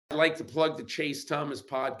I'd like to plug the Chase Thomas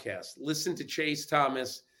podcast. Listen to Chase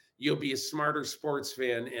Thomas. You'll be a smarter sports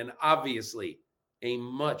fan and obviously a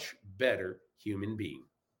much better human being.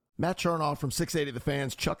 Matt Chernoff from 680 The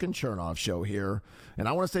Fans, Chuck and Chernoff Show here. And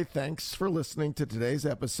I want to say thanks for listening to today's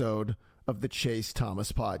episode of the Chase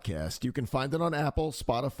Thomas podcast. You can find it on Apple,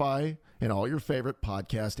 Spotify, and all your favorite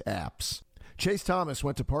podcast apps. Chase Thomas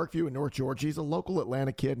went to Parkview in North Georgia. He's a local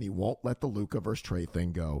Atlanta kid, and he won't let the Luka versus Trey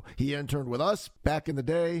thing go. He interned with us back in the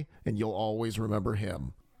day, and you'll always remember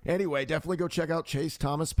him. Anyway, definitely go check out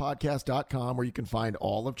ChaseThomasPodcast.com, where you can find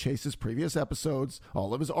all of Chase's previous episodes,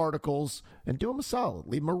 all of his articles, and do him a solid.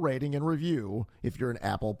 Leave him a rating and review if you're an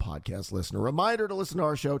Apple Podcast listener. Reminder to listen to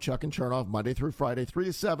our show, Chuck and Chernoff, Monday through Friday, 3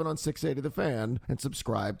 to 7 on 680 The Fan, and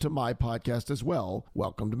subscribe to my podcast as well.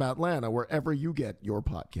 Welcome to Atlanta, wherever you get your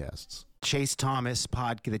podcasts. The Chase Thomas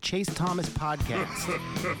podcast.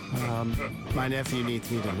 My nephew needs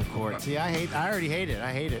me to record. See, I already hate it.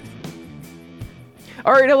 I hate it.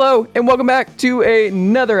 All right, hello, and welcome back to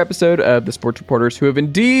another episode of the Sports Reporters, who have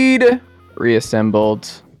indeed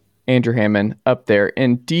reassembled. Andrew Hammond up there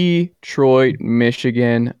in Detroit,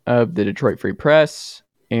 Michigan, of the Detroit Free Press.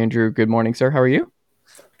 Andrew, good morning, sir. How are you?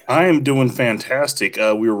 I am doing fantastic.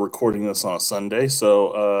 We were recording this on a Sunday,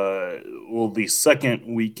 so the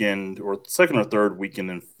second or third weekend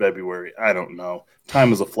in February. I don't know.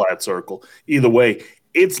 Time is a flat circle. Either way,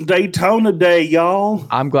 it's Daytona Day, y'all.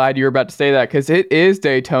 I'm glad you were about to say that, because it is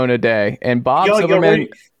Daytona Day, and Bob Silverman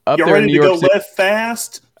up there in New York City. Ready to go left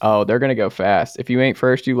fast? Oh, they're going to go fast. If you ain't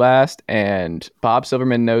first, you last, and Bob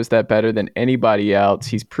Silverman knows that better than anybody else.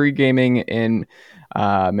 He's pre-gaming in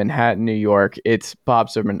Manhattan, New York. It's Bob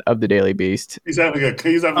Silverman of the Daily Beast. He's having a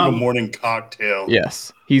morning cocktail.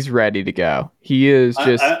 Yes, he's ready to go. He is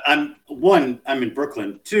just. I'm in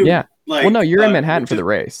Brooklyn. Two. Yeah. Well, no, you're in Manhattan for the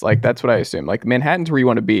race. Like, that's what I assume. Like, Manhattan's where you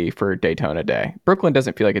want to be for Daytona Day. Brooklyn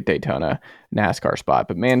doesn't feel like a Daytona NASCAR spot,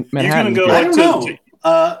 but Manhattan. You're gonna go I don't know.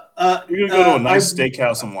 You're gonna go to a nice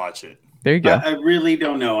steakhouse and watch it. There you go. I really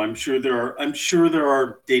don't know. I'm sure there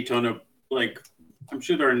are Daytona, I'm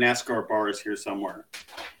sure there are NASCAR bars here somewhere.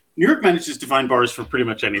 New York manages to find bars for pretty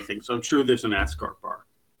much anything, so I'm sure there's a NASCAR bar.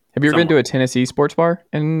 Have you ever been to a Tennessee sports bar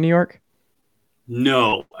in New York?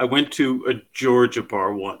 No, I went to a Georgia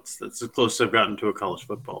bar once. That's as close as I've gotten to a college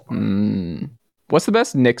football bar. What's the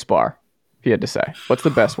best Knicks bar, if you had to say? What's the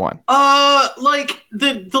best one?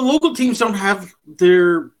 The local teams don't have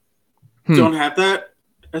that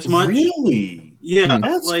as much. Really? Yeah,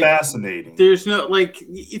 that's fascinating. There's no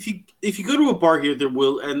if you go to a bar here, there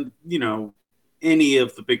will, and any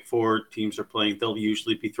of the big four teams are playing, they'll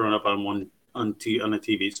usually be thrown up on a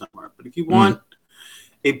TV somewhere. But if you want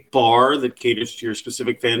a bar that caters to your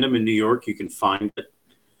specific fandom in New York, you can find it,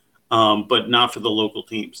 but not for the local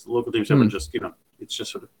teams. The local teams are just it's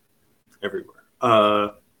just sort of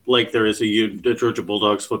everywhere. Like there is a Georgia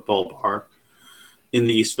Bulldogs football bar in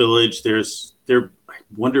the East Village. I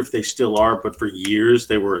wonder if they still are, but for years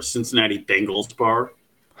they were a Cincinnati Bengals bar.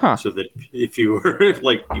 So that if you were you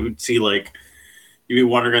would see you'd be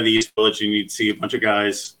wandering around the East Village and you'd see a bunch of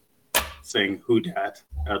guys saying "Who Dat"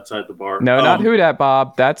 outside the bar. No, not "Who Dat,"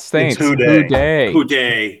 Bob. That's Saints. Who Day. Who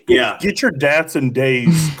Day. Yeah. Get your dats and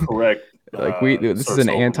days correct. This is an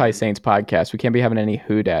anti-Saints podcast. We can't be having any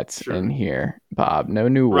Who Dats in here, Bob. No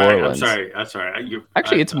New Orleans. I'm sorry.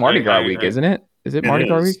 Actually, it's Mardi Gras week, isn't it? Is it Mardi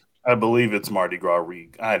Gras week? I believe it's Mardi Gras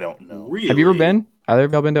week. I don't know. Really? Have you ever been? Either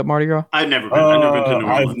of y'all been to Mardi Gras? I've never been. I've never been to New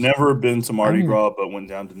Orleans. I've never been to Mardi Gras, but went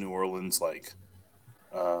down to New Orleans. It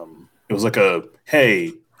was like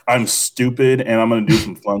hey, I'm stupid and I'm going to do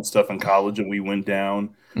some fun stuff in college. And we went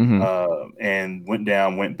down and went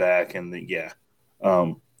back. And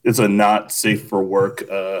it's a not safe for work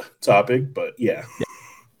topic, but yeah.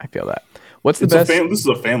 I feel that. What's the best? This is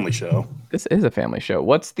a family show. This is a family show.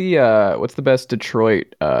 What's the best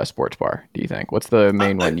Detroit sports bar, do you think? What's the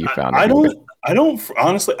main one you found? I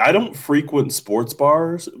don't frequent sports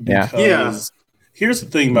bars because here's the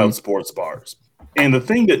thing about sports bars. And the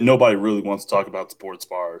thing that nobody really wants to talk about sports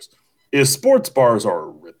bars is sports bars are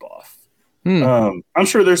a ripoff. I'm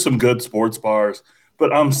sure there's some good sports bars,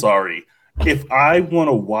 but I'm sorry. If I want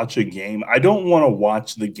to watch a game, I don't want to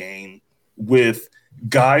watch the game with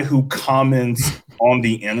guy who comments on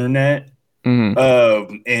the internet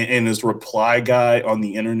and his reply guy on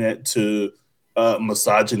the internet to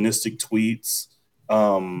misogynistic tweets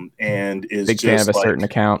and is big fan of a certain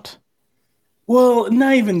account. Well,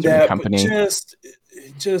 not even that, company. But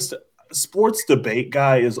just sports debate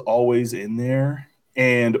guy is always in there,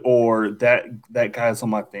 or that guy's on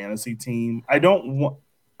my fantasy team. I just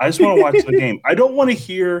want to watch the game. I don't want to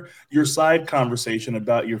hear your side conversation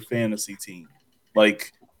about your fantasy team.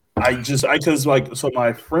 so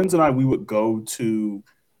my friends and I, we would go to,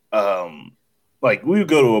 we would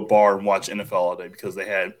go to a bar and watch NFL all day because they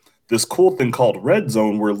had this cool thing called Red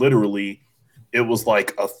Zone where literally it was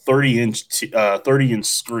like a 30-inch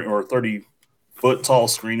screen or 30-foot tall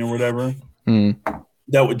screen or whatever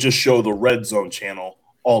that would just show the Red Zone channel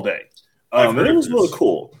all day. And it was really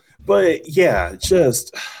cool. But yeah,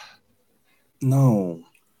 just no.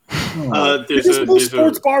 Most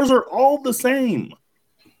sports bars are all the same.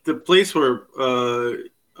 The place where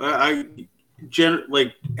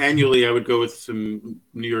annually I would go with some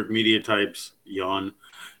New York media types,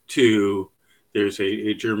 there's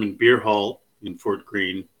a German beer hall in Fort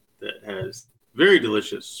Greene that has very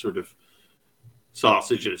delicious sort of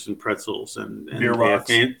sausages and pretzels and beer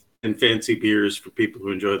rocks and fancy beers for people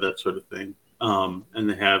who enjoy that sort of thing. And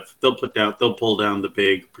they'll pull down the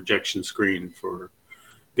big projection screen for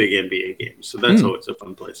big NBA games. So that's always a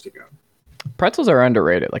fun place to go. Pretzels are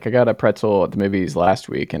underrated. Like I got a pretzel at the movies last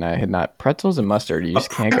week, and I had not pretzels and mustard. You just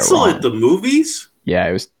can't go wrong. Pretzel at the movies? Yeah,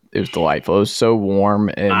 it was delightful. It was so warm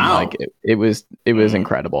and it was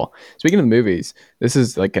incredible. Speaking of the movies, this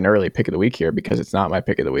is like an early pick of the week here because it's not my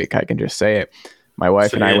pick of the week. I can just say it. My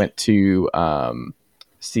wife and I went to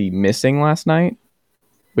see Missing last night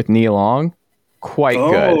with Nia Long. Quite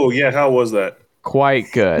good. Oh yeah, how was that?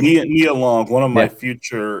 Quite good. Nia Long, one of my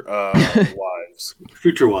future wives.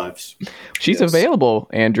 Future wives. She's available,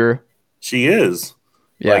 Andrew. She is.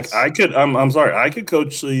 Yes. Like I'm sorry, I could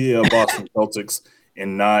coach the Boston Celtics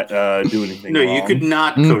and not do anything wrong. You could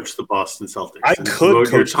not coach the Boston Celtics. I could coach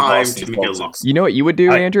the Boston Celtics. You know what you would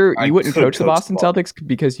do, Andrew? You wouldn't coach the Boston Celtics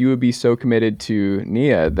because you would be so committed to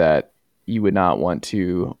Nia that you would not want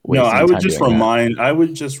to waste I would just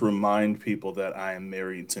remind people that I am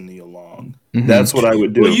married to Nia Long. Mm-hmm. That's what I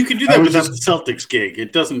would do. Well, you could do that without the Celtics gig.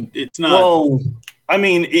 It's not. Well, I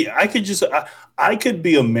mean, I could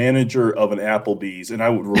be a manager of an Applebee's and I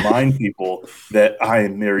would remind people that I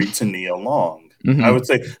am married to Nia Long. Mm-hmm. I would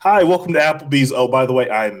say, "Hi, welcome to Applebee's. Oh, by the way,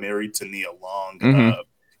 I am married to Nia Long. Mm-hmm.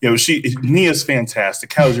 Nia's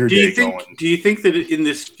fantastic. How's your day going?" Do you think that in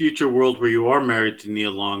this future world where you are married to Nia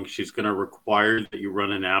Long, she's going to require that you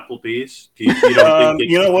run an Applebee's? You don't think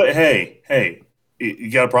you know what? Hey, you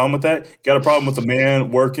got a problem with that? Got a problem with a man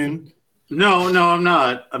working? No, I'm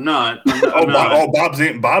not.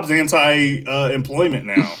 Bob's anti-employment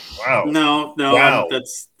now. Wow. No. Wow.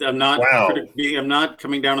 I'm not. Wow. I'm not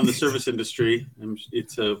coming down on the service industry.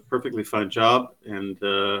 It's a perfectly fine job, and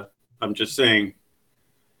I'm just saying.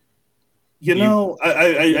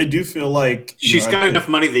 I do feel like she's got enough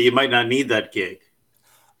money that you might not need that gig.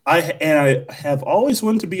 I have always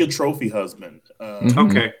wanted to be a trophy husband.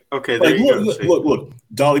 Okay. There you go. Look,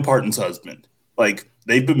 Dolly Parton's husband. Like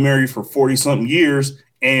they've been married for 40-something years,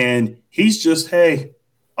 and he's just, hey,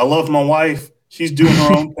 I love my wife. She's doing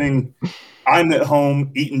her own thing. I'm at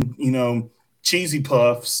home eating, cheesy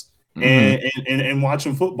puffs and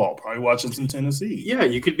watching football. Probably watching some Tennessee. Yeah,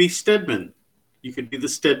 you could be Stedman. You could be the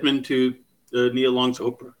Stedman to Nia Long's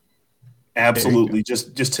Oprah. Absolutely.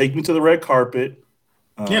 Just take me to the red carpet.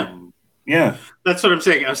 Yeah. That's what I'm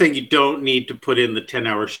saying. I'm saying you don't need to put in the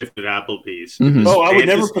 10-hour shift at Applebee's. Mm-hmm. Oh, I would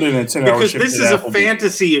never put in a 10-hour shift at Applebee's. Because this is a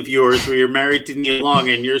fantasy of yours where you're married to Nia Long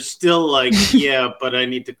and you're still like, yeah, but I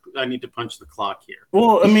need to punch the clock here.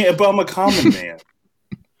 Well, I mean, but I'm a common man.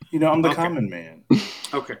 I'm the common man.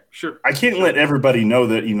 Okay, sure. I can't let everybody know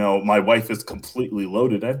that, my wife is completely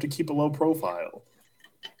loaded. I have to keep a low profile.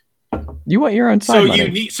 You want your own side money.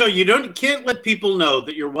 You can't let people know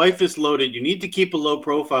that your wife is loaded. You need to keep a low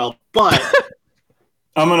profile, but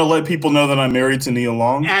I'm going to let people know that I'm married to Nia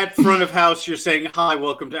Long. At front of house, you're saying, "Hi,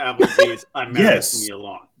 welcome to Applebee's. I'm married to Nia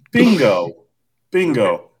Long." Bingo.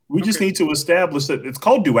 Okay. We just need to establish that it's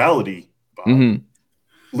called duality, Bob.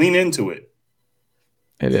 Mm-hmm. Lean into it.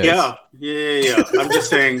 It is. Yeah. I'm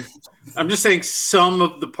just saying some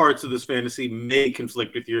of the parts of this fantasy may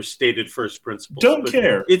conflict with your stated first principles. Don't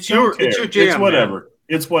care. It's your jam. It's whatever. Man.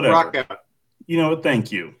 It's whatever. Rock out.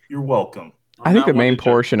 Thank you. You're welcome. I think the main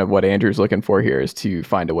portion of what Andrew's looking for here is to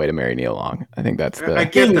find a way to marry Nia Long. I think that's I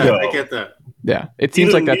get that. Yeah, it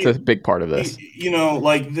seems like that's a big part of this.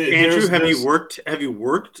 Andrew, have you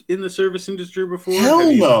worked in the service industry before?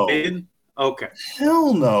 Hell no. Okay.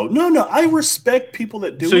 Hell no. No. I respect people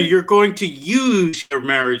that do it. So you're going to use your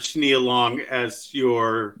marriage to Nia Long as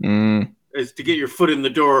as to get your foot in the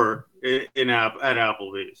door at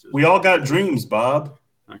Applebee's. We all got dreams, Bob.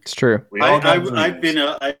 Okay. It's true. I've been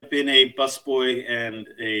a busboy and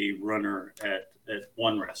a runner at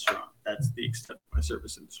one restaurant. That's the extent of my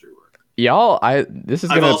service industry work. This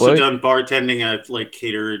is I've gonna also done bartending. I've like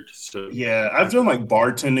catered. So Yeah, I've done like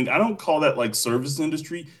bartending. I don't call that like service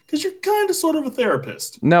industry because you're kind of sort of a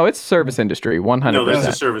therapist. No, it's service industry, 100%. No, that's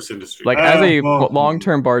a service industry. Like as a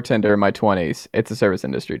long-term bartender in my 20s, it's a service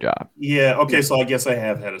industry job. Yeah. Okay. So I guess I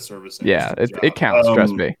have had a service industry job. It counts.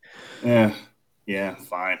 Trust me. Yeah.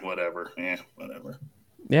 Fine. Whatever. Whatever.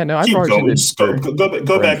 Yeah. No, I've Keep going. bartended.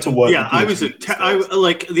 Go back to what. Yeah, I was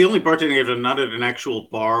like the only bartending I've done, not at an actual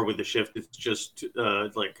bar with a shift. It's just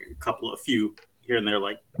like a few here and there,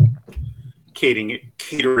 like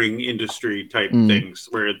catering industry type things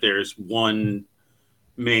where there's one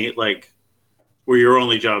main, like where your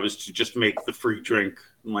only job is to just make the free drink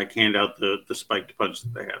and like hand out the spiked punch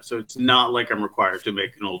that they have. So it's not like I'm required to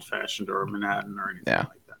make an old fashioned or a Manhattan or anything like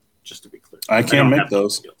that. Just to be clear, I can make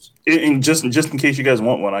those. And just in case you guys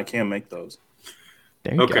want one, I can make those.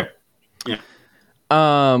 There you go. Yeah.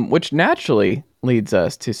 Which naturally leads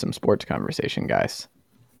us to some sports conversation, guys.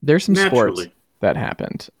 There's some sports that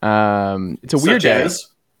happened. It's a weird day.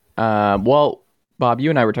 Well, Bob,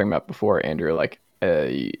 you and I were talking about before, Andrew, like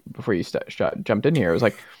before you jumped in here. It was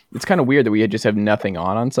like, it's kind of weird that we just have nothing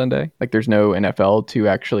on Sunday. Like there's no NFL to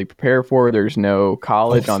actually prepare for. There's no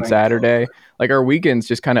college on Saturday. God. Like our weekends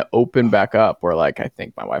just kind of open back up. We're like, I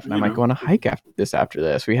think my wife and I might go on a hike after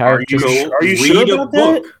this. We have. Are you sure about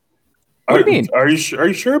that? What do you mean? Are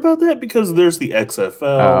you sure about that? Because there's the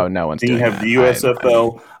XFL. Oh, no one's doing that. You have the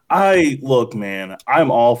USFL. Look, man.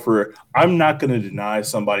 I'm all for. I'm not going to deny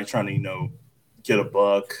somebody trying to get a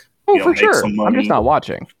buck. Oh, for sure. I'm just not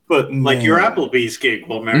watching. But like your Applebee's gig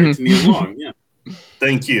while married to Neil Long. Yeah.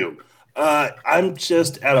 Thank you. I'm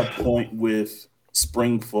just at a point with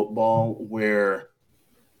spring football where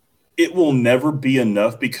it will never be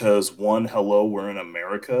enough because one, hello, we're in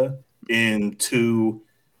America, and two,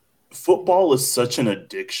 football is such an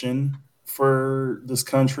addiction for this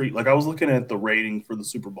country. Like I was looking at the rating for the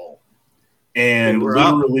Super Bowl, and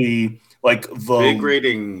literally like the big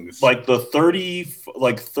ratings, like the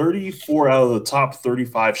 34 out of the top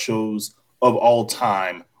 35 shows of all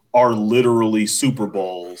time are literally Super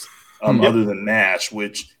Bowls, other than MASH,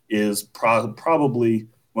 which is probably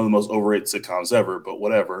one of the most overrated sitcoms ever, but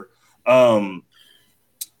whatever.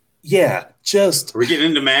 Just... Are we getting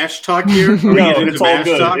into MASH talk here? No, it's all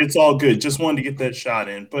good. Talk? It's all good. Just wanted to get that shot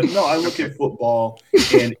in. But no, I look at football,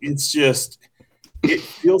 and it's just... It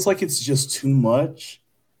feels like it's just too much,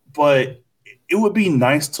 but it would be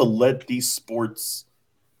nice to let these sports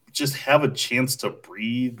just have a chance to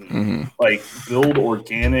breathe and like build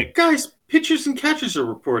organic. Guys, pitchers and catchers are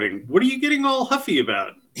reporting. What are you getting all huffy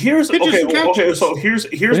about? Here's my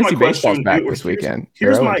question. Back this weekend.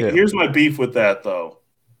 Here's my beef with that though.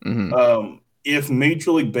 If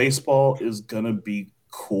Major League Baseball is gonna be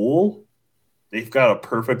cool, they've got a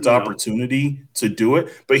perfect opportunity to do it.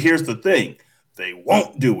 But here's the thing: they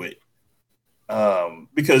won't do it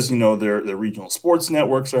because their regional sports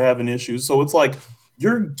networks are having issues. So it's like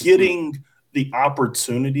you're getting the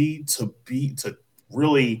opportunity to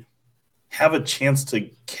really have a chance to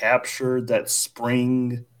capture that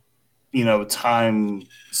spring, time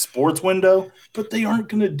sports window, but they aren't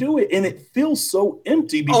going to do it. And it feels so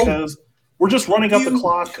empty because we're just running up the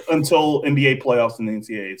clock until NBA playoffs and the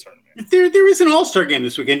NCAA tournament. There is an All-Star game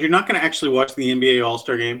this weekend. You're not going to actually watch the NBA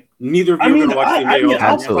All-Star game. Neither of you are going to watch the NBA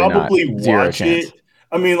All-Star game. I'll probably watch it.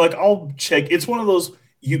 I mean, like, I'll check. It's one of those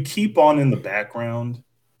you keep on in the background,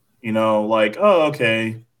 like, oh,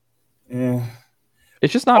 okay. Yeah.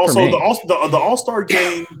 It's just not for me. The All-Star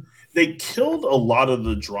game, they killed a lot of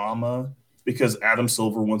the drama because Adam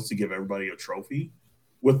Silver wants to give everybody a trophy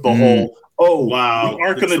with the whole, we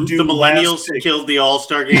aren't going to do the millennials killed the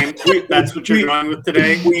All-Star game. That's what you're going with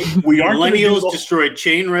today. We aren't millennials destroyed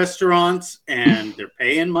chain restaurants and they're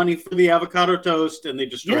paying money for the avocado toast and they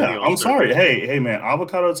destroyed the All-Star I'm sorry. game. Hey, man,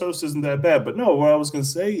 avocado toast isn't that bad. But no, what I was going to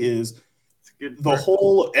say is the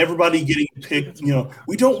whole everybody getting picked,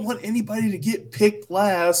 we don't want anybody to get picked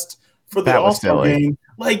last for the All-Star game.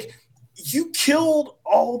 Like, you killed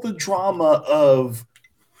all the drama of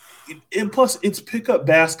and plus it's pickup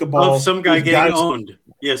basketball of some guy getting owned.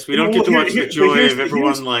 Yes, we don't get to watch the joy of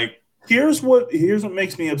everyone. Here's what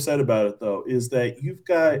makes me upset about it though is that you've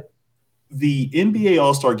got the NBA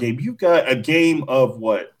All-Star game. You've got a game of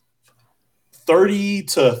 30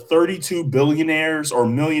 to 32 billionaires or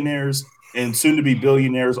millionaires and soon to be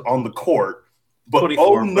billionaires on the court. But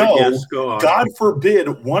God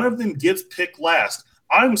forbid one of them gets picked last.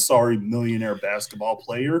 I'm sorry, millionaire basketball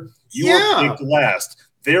player. You were picked last.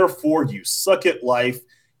 Therefore, you suck at life.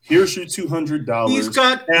 Here's your $200. He's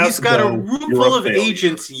got a room full of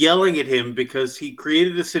agents yelling at him because he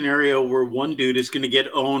created a scenario where one dude is going to get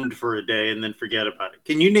owned for a day and then forget about it.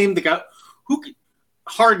 Can you name the guy who?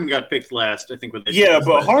 Harden got picked last, I think. But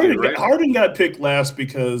Harden got picked last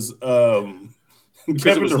because Kevin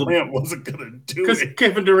Durant wasn't going to do it. Because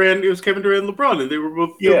Kevin Durant and LeBron, and they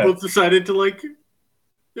both decided to like.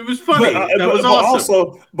 It was funny. That was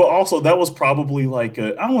awesome. But also, that was probably like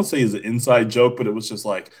I don't want to say it's an inside joke, but it was just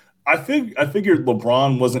like I figured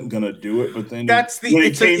LeBron wasn't going to do it, but then it's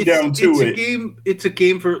a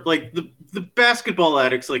game for like the basketball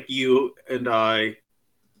addicts like you and I,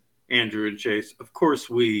 Andrew and Chase. Of course,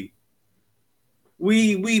 we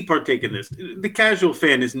partake in this. The casual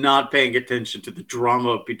fan is not paying attention to the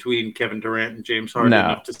drama between Kevin Durant and James Harden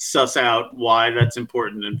enough to suss out why that's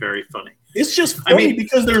important and very funny. It's just funny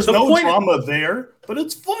because there's no drama there, but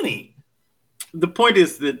it's funny. The point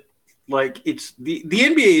is that, like, it's the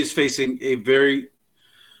NBA is facing a very.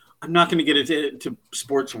 I'm not going to get into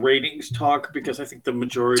sports ratings talk because I think the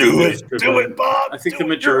majority do it, Bob. I think the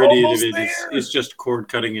majority of it is just cord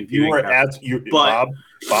cutting and viewing. Bob. You're at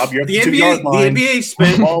the NBA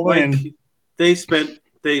spent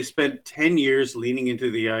they spent 10 years leaning into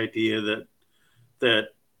the idea that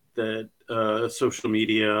social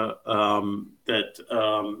media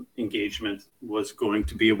engagement was going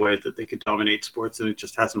to be a way that they could dominate sports, and it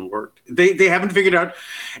just hasn't worked. They haven't figured out,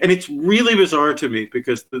 and it's really bizarre to me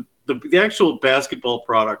because the actual basketball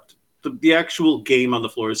product, the actual game on the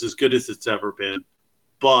floor is as good as it's ever been,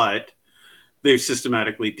 but they've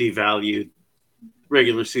systematically devalued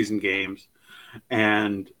regular season games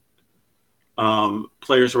and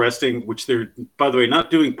players resting, which they're, by the way,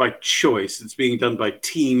 not doing by choice. It's being done by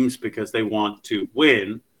teams because they want to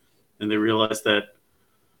win. And they realize that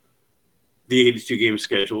the 82-game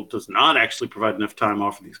schedule does not actually provide enough time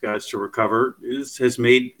off for these guys to recover. Has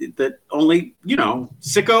made that only,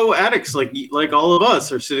 sicko addicts like all of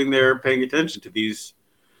us are sitting there paying attention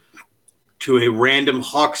to a random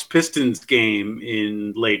Hawks-Pistons game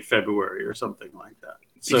in late February or something like that.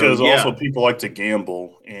 Because also people like to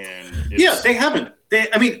gamble, and they haven't.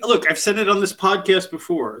 Look, I've said it on this podcast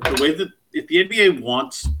before. The way that if the NBA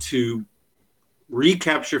wants to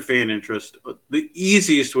recapture fan interest, the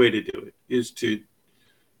easiest way to do it is to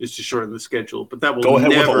shorten the schedule. But that will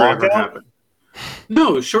never ever happen.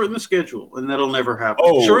 No, shorten the schedule, and that'll never happen.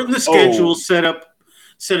 Shorten the schedule. Set up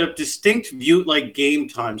distinct game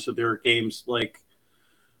times. So there are games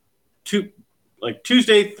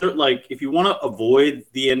Tuesday, if you want to avoid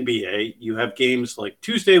the NBA, you have games like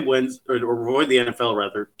Tuesday, Wednesday, or avoid the NFL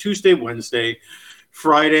rather, Tuesday, Wednesday,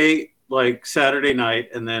 Friday, Saturday night,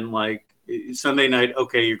 and then Sunday night.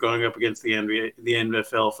 Okay, you're going up against the NBA, the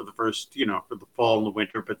NFL for the first, for the fall and the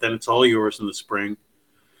winter, but then it's all yours in the spring.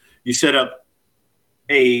 You set up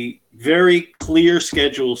a very clear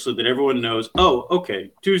schedule so that everyone knows. Oh, okay,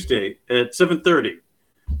 Tuesday at 7:30,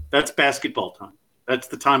 that's basketball time. That's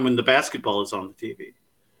the time when the basketball is on the TV.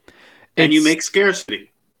 And you make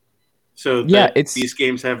scarcity so that these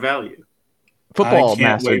games have value. Football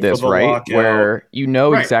mastered this, right? Lockout. Where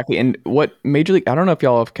exactly. And what Major League, I don't know if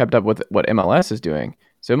y'all have kept up with what MLS is doing.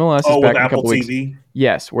 So MLS is back in a couple weeks. TV?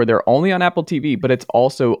 Yes, where they're only on Apple TV, but it's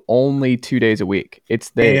also only 2 days a week.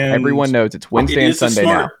 Everyone knows it's Wednesday and Sunday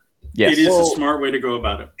now. Yes. It is a smart way to go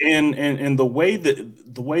about it. And the way that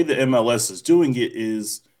MLS is doing it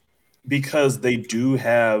is because they do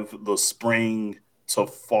have the spring to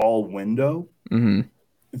fall window. Mm-hmm.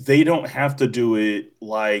 They don't have to do it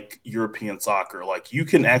like European soccer. Like, you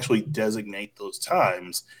can actually designate those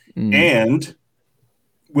times. Mm-hmm. And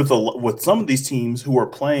with some of these teams who are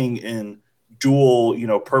playing in dual,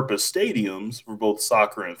 purpose stadiums for both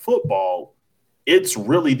soccer and football, it's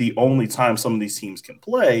really the only time some of these teams can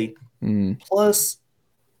play. Mm-hmm. Plus,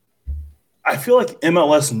 I feel like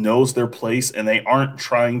MLS knows their place, and they aren't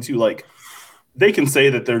trying to they can say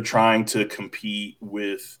that they're trying to compete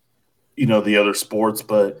with, the other sports,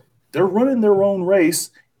 but they're running their own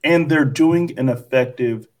race and they're doing an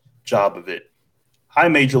effective job of it. Hi,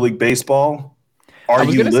 Major League Baseball. I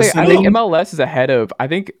was going to say, I think MLS is ahead of, I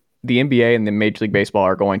think the NBA and the Major League Baseball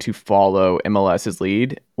are going to follow MLS's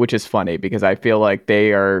lead, which is funny because I feel like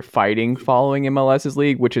they are fighting following MLS's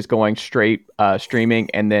league, which is going straight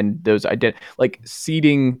streaming, and then those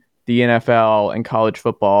seeding the NFL and college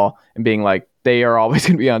football and being like, they are always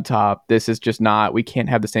going to be on top. This is just not, we can't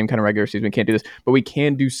have the same kind of regular season. We can't do this, but we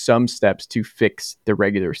can do some steps to fix the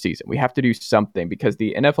regular season. We have to do something because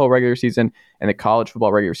the NFL regular season and the college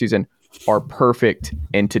football regular season are perfect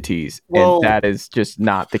entities, and that is just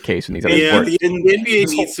not the case in these other sports. The NBA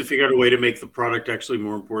needs to figure out a way to make the product actually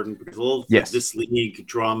more important, because all of this league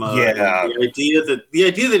drama, the idea that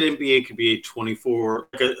NBA could be a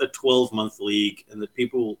 12-month league, and that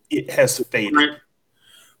people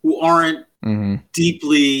who aren't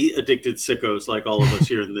deeply addicted sickos like all of us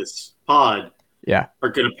here in this pod are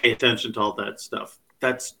going to pay attention to all that stuff.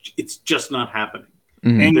 It's just not happening.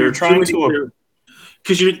 And they're trying to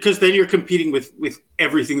because then you're competing with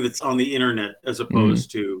everything that's on the internet as opposed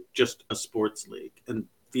to just a sports league, and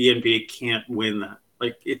the NBA can't win that.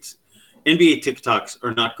 Like, it's NBA TikToks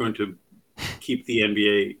are not going to keep the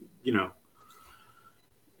NBA,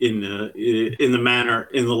 in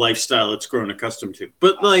the lifestyle it's grown accustomed to.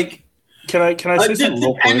 But like, can I say something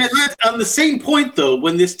real quick? And on the same point, though,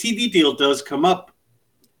 when this TV deal does come up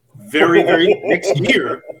very, very next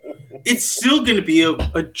year, it's still going to be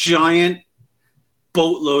a giant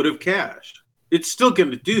boatload of cash. It's still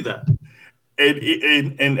going to do that.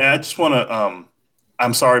 And I just want to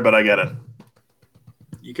I'm sorry, but I gotta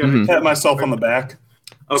pat myself on the back.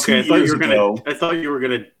 Okay, I thought you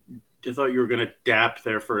were gonna dap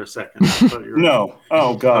there for a second. No.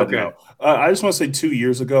 Oh God, okay. No. I just want to say 2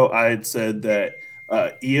 years ago I had said that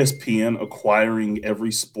ESPN acquiring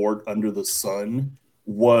every sport under the sun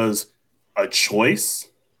was a choice.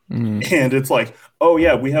 And it's like, oh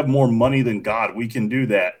yeah, we have more money than God, we can do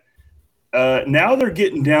that. Now they're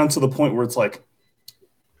getting down to the point where it's like,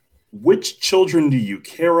 which children do you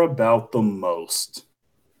care about the most?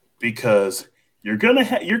 Because you're gonna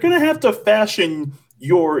have to fashion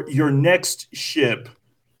your next ship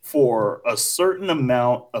for a certain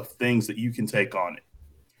amount of things that you can take on it.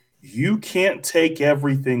 You can't take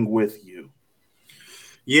everything with you.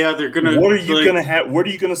 Yeah, they're gonna. What are you gonna have? What are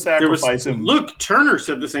you gonna sacrifice him? Look, Turner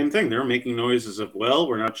said the same thing. They're making noises of, well,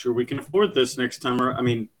 we're not sure we can afford this next time. I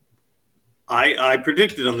mean, I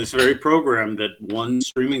predicted on this very program that one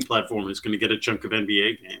streaming platform is going to get a chunk of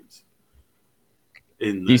NBA games.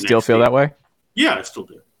 Do you still feel that way? Yeah, I still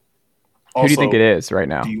do. Who do you think it is right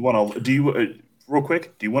now? Do you want to? Real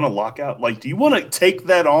quick, do you want a lockout? Like, do you want to take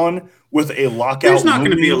that on with a lockout? There's not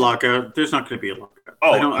going to be a lockout. There's not going to be a lockout.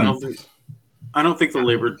 Oh, I don't think the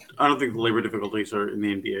labor difficulties are in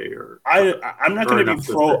the NBA I'm not going to be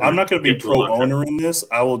pro. I'm not going to be pro owner in this.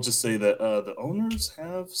 I will just say that the owners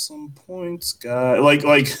have some points, guys. Like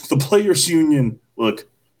the players' union. Look,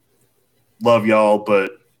 love y'all,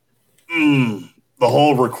 but the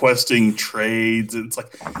whole requesting trades. It's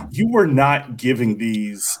like, you were not giving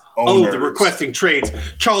these owners. Oh, the requesting trades.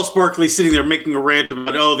 Charles Barkley sitting there making a rant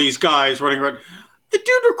about these guys running around. The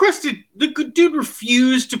dude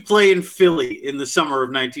refused to play in Philly in the summer of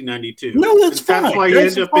 1992. No, that's fine. That's why he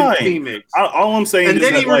ended up in Phoenix. All I'm saying is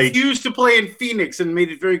that, and then he refused to play in Phoenix and made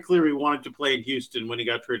it very clear he wanted to play in Houston when he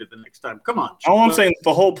got traded the next time. Come on. All I'm saying is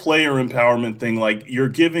the whole player empowerment thing, like, you're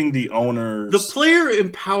giving the owners. The player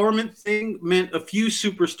empowerment thing meant a few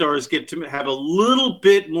superstars get to have a little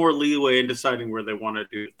bit more leeway in deciding where they want to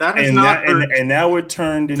do it. That has and now it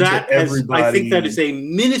turned into everybody. I think that is a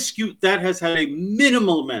minuscule. That has had a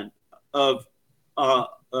minimal amount of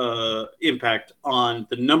impact on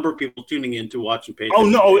the number of people tuning in to watch and pay. Oh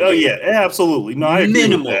no! Oh yeah, absolutely. No, I agree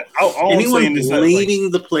with that. Anyone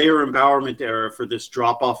blaming the player empowerment era for this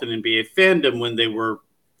drop off in NBA fandom when they were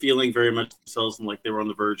feeling very much themselves and like they were on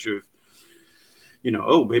the verge of,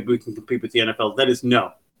 maybe we can compete with the NFL. That is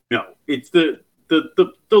no. It's the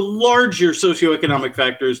larger socioeconomic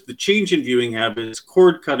factors, the change in viewing habits,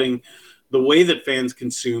 cord cutting, the way that fans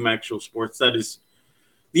consume actual sports. That is.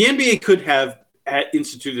 The NBA could have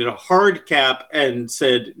instituted a hard cap and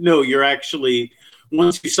said, no, you're actually,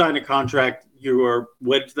 once you sign a contract, you are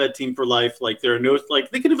wed to that team for life. Like, there are no, like,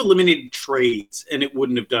 they could have eliminated trades and it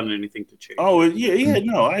wouldn't have done anything to change. Oh, yeah,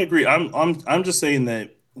 no, I agree. I'm just saying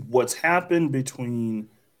that what's happened between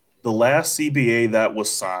the last CBA that was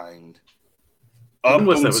signed when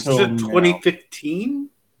was that? Was it 2015?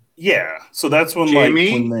 Yeah, so that's when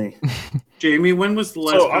Jamie, when was the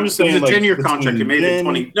last? So I'm just saying, it was a 10-year contract. It made it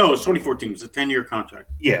 20. No, it was 2014. It was a 10-year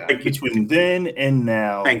contract. Yeah, between then and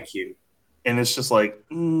now. Thank you. And it's just like,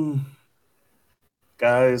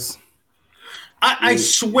 guys. I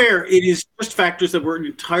swear it is just factors that were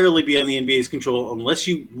entirely beyond the NBA's control. Unless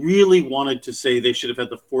you really wanted to say they should have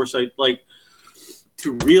had the foresight, like,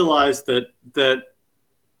 to realize that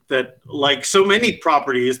like so many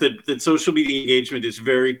properties that social media engagement is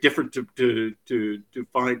very different to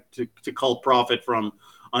call profit from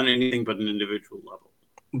on anything but an individual level.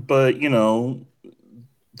 But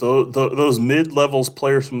those mid-levels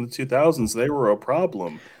players from the 2000s, they were a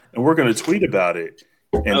problem, and we're going to tweet about it,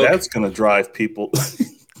 and that's going to drive people.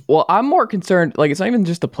 Well, I'm more concerned. Like, it's not even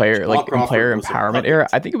just the player, like in player empowerment era.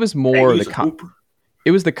 I think it was more it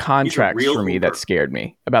was the contracts for me that scared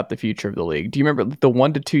me about the future of the league. Do you remember the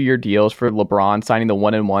 1 to 2 year deals for LeBron signing the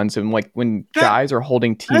 1-and-1s, and like when guys are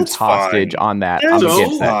holding teams hostage on that? I'm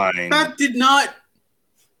against that. That did not.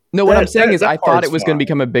 No, what I'm saying is I thought it was going to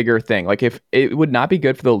become a bigger thing. Like, if it would not be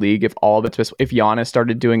good for the league if all of it's if Giannis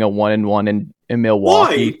started doing a 1-and-1 in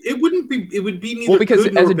Milwaukee. Why? It wouldn't be. It would be neither. Well, because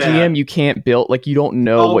good as nor a bad. GM, you can't build, like, you don't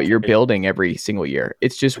know what you're building every single year.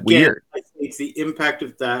 It's just weird. I think it's the impact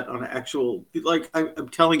of that on actual. Like I'm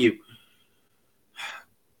telling you,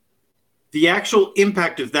 the actual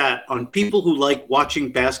impact of that on people who like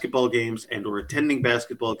watching basketball games and or attending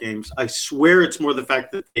basketball games. I swear it's more the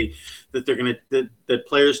fact that that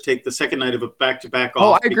players take the second night of a back-to-back off.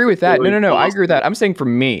 Oh, I agree with that. No. I agree with that. I'm saying for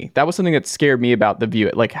me, that was something that scared me about the view,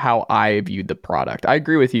 like how I viewed the product. I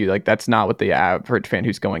agree with you. Like, that's not what the average fan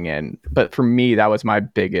who's going in. But for me, that was my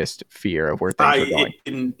biggest fear of where things were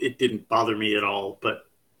going. It didn't bother me at all, but.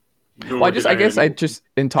 Well, I guess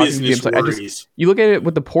in talking to games, like, you look at it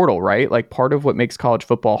with the portal, right? Like, part of what makes college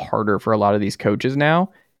football harder for a lot of these coaches now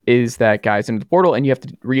is that guys into the portal, and you have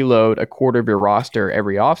to reload a quarter of your roster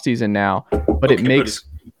every offseason now. But it makes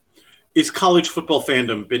is college football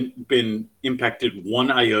fandom been impacted one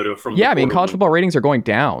iota from? Yeah, I mean, college football ratings are going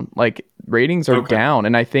down. Like, ratings are down,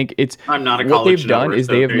 and I think it's I'm not a what college they've done is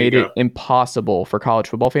they have made it go. impossible for college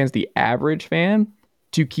football fans, the average fan,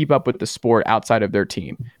 to keep up with the sport outside of their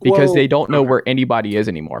team because they don't know where anybody is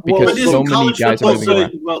anymore because so many guys are moving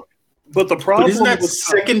around. But the problem isn't that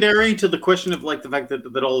secondary to the question of like the fact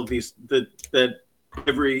that all of these that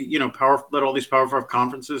every that all these Power 5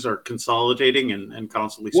 conferences are consolidating and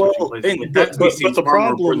constantly switching places. But the problem more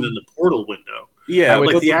important than the portal window. Yeah,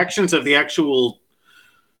 like the actions of the actual.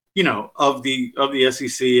 Of the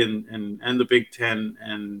SEC and the Big Ten,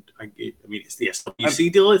 and I mean, is the SWC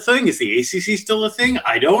still a thing? Is the ACC still a thing?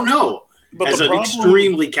 I don't know. But as an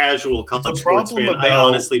extremely casual college sports fan, I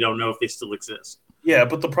honestly don't know if they still exist. Yeah,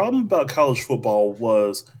 but the problem about college football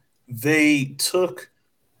was they took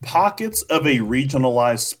pockets of a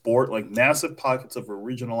regionalized sport, like massive pockets of a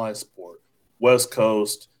regionalized sport, West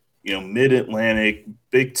Coast, Mid-Atlantic,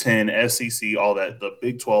 Big Ten, SEC, all that, the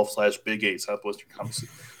Big 12/Big 8, Southwestern Conference.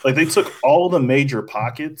 Like, they took all the major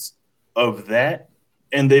pockets of that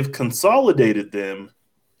and they've consolidated them.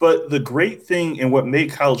 But the great thing and what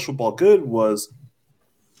made college football good was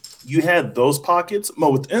you had those pockets,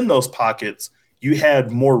 but within those pockets, you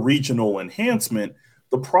had more regional enhancement.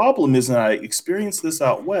 The problem is, and I experienced this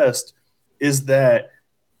out west, is that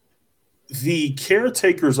the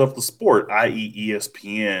caretakers of the sport, i.e.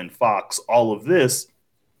 ESPN, Fox, all of this,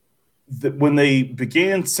 that when they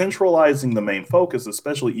began centralizing the main focus,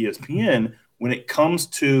 especially ESPN, when it comes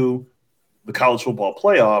to the college football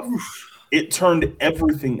playoff, it turned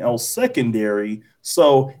everything else secondary.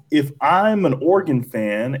 So if I'm an Oregon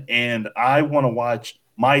fan and I want to watch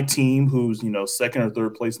my team, who's second or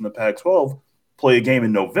third place in the Pac-12, play a game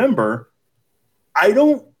in November, I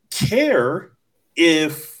don't care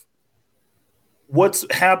if what's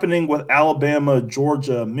happening with Alabama,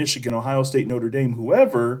 Georgia, Michigan, Ohio State, Notre Dame,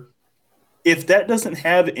 whoever, if that doesn't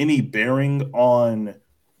have any bearing on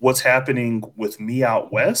what's happening with me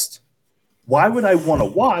out west, why would I want to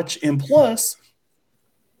watch? And plus,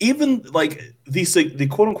 even like the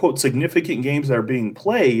quote unquote significant games that are being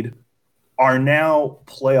played are now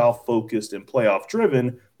playoff focused and playoff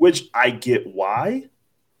driven, which I get why.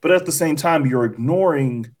 But at the same time, you're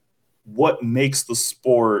ignoring what makes the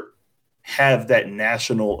sport have that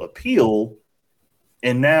national appeal.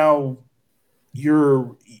 And now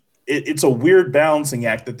it's a weird balancing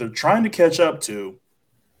act that they're trying to catch up to.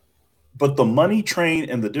 But the money train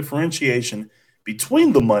and the differentiation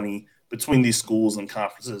between the money between these schools and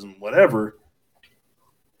conferences and whatever,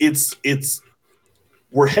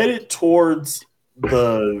 we're headed towards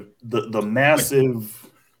the massive.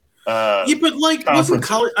 But like, wasn't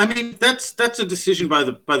college? I mean, that's a decision by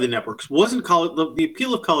the networks. Wasn't college the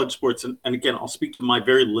appeal of college sports? And again, I'll speak to my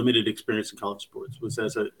very limited experience in college sports. Was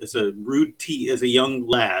as a young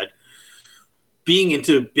lad being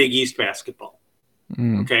into Big East basketball.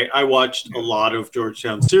 Okay, I watched a lot of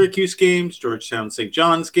Georgetown Syracuse games, Georgetown St.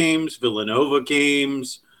 John's games, Villanova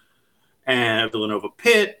games, and Villanova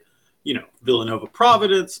Pitt, Villanova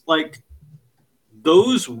Providence, like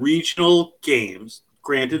those regional games.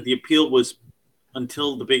 Granted, the appeal was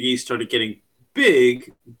until the Big East started getting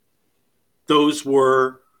big,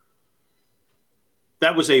 that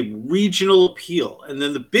was a regional appeal. And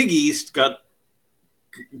then the Big East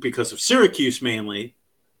because of Syracuse mainly,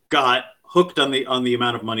 got hooked on the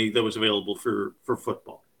amount of money that was available for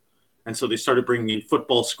football. And so they started bringing in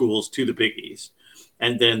football schools to the Big East.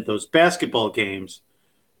 And then those basketball games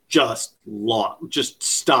just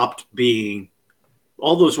stopped being,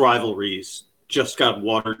 all those rivalries just got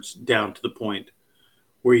watered down to the point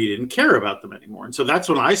where you didn't care about them anymore. And so that's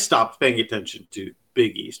when I stopped paying attention to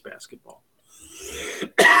Big East basketball.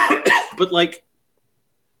 But like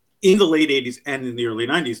in the late 80s and in the early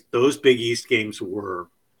 90s, those Big East games were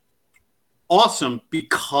awesome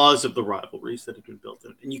because of the rivalries that had been built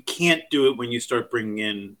in. And you can't do it when you start bringing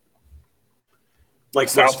in like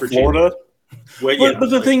South Florida. Well, but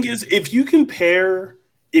the thing is, if you compare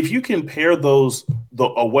those,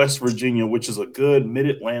 a West Virginia, which is a good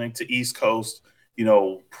Mid-Atlantic to East Coast,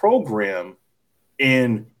 program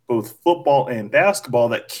in both football and basketball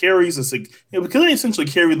that carries because they essentially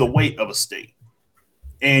carry the weight of a state,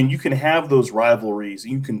 and you can have those rivalries,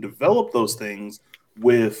 and you can develop those things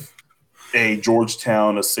with a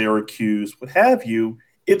Georgetown, a Syracuse, what have you.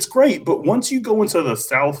 It's great, but once you go into the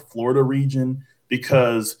South Florida region,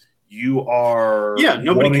 because you are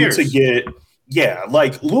nobody cares to get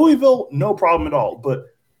like Louisville, no problem at all. But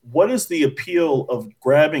what is the appeal of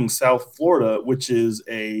grabbing South Florida, which is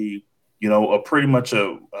a pretty much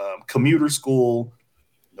a commuter school?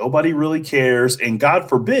 Nobody really cares, and God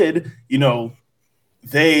forbid,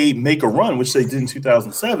 they make a run, which they did in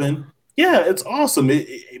 2007. Yeah, it's awesome.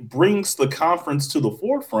 It brings the conference to the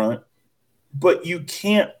forefront, but you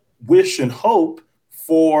can't wish and hope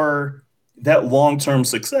for that long-term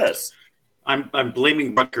success. I'm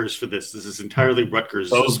blaming Rutgers for this. This is entirely Rutgers'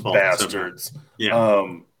 Those fault. bastards. Yeah.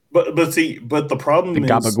 But the problem is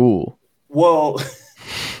gabagool. Well,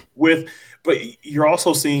 but you're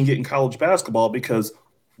also seeing it in college basketball, because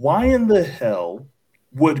why in the hell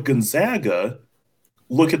would Gonzaga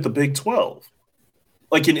look at the Big 12?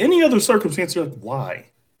 Like in any other circumstance, you're like, why?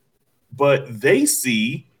 But they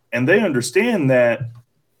see and they understand that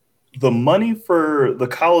the money for the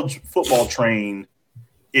college football train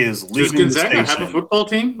is leaving Does Gonzaga the station. have a football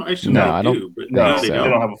team? I should No, know. I don't. No, they they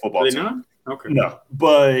don't have a football Do team. they not? Okay. No,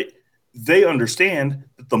 but they understand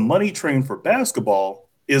that the money train for basketball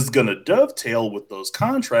is going to dovetail with those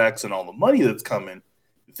contracts and all the money that's coming.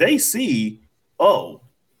 They see,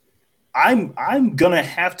 I'm going to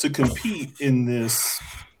have to compete in this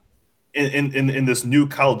in this new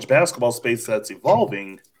college basketball space that's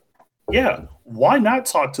evolving. Yeah, why not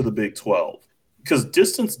talk to the Big 12? Because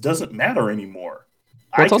distance doesn't matter anymore.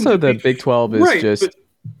 Well, it's also the Big 12 is Right, just. but-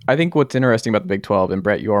 I think what's interesting about the Big 12 and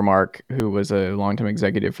Brett Yormark, who was a longtime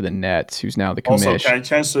executive for the Nets, who's now the Also, commish. can I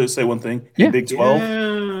chance to say one thing? Hey, Yeah. Big 12,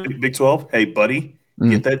 Yeah. Big 12. Hey, buddy,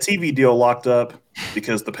 get that TV deal locked up,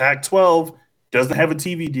 because the Pac-12 doesn't have a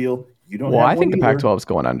TV deal. You don't. Well, have I think one the either. Pac-12 is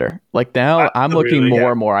going under. Like now, I'm looking really,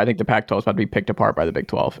 more and more. I think the Pac-12 is about to be picked apart by the Big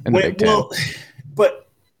 12 and the Big 10. Well, but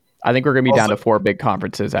I think we're going to be down also- to 4 big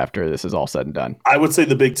conferences after this is all said and done. I would say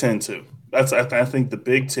the Big 10 too. I think the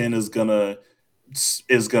Big 10 is gonna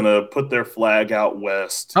put their flag out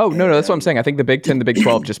west. Oh, no, that's what I'm saying. I think the Big 10, the Big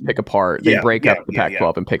 12 just pick apart. They break up the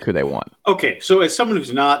Pac-12 and pick who they want. Okay, so as someone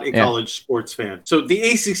who's not a college sports fan, so the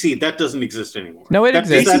ACC, that doesn't exist anymore. No, it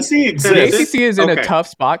exists. ACC exists. The ACC is in a Okay. tough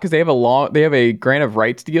spot because they have a grant of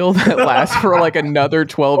rights deal that lasts for like another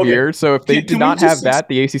 12 years. So if they Can did we not just have that,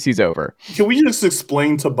 the ACC's over. Can we just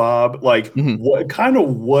explain to Bob what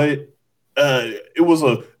it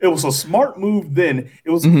was a smart move then. It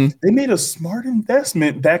was They made a smart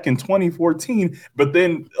investment back in 2014, but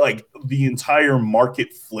then like the entire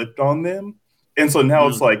market flipped on them. And so now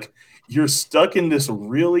it's like you're stuck in this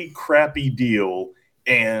really crappy deal,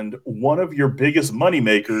 and one of your biggest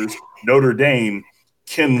moneymakers, Notre Dame,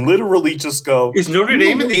 can literally just go. Is Notre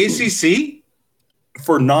Dame in the ACC?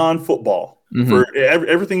 For non-football, for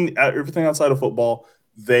everything outside of football,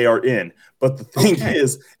 they are in. But the thing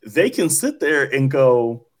is, they can sit there and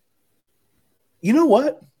go, you know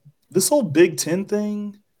what? This whole Big Ten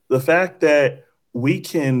thing, the fact that we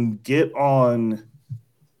can get on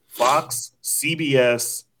Fox,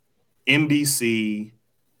 CBS, NBC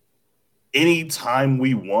anytime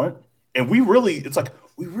we want, and we really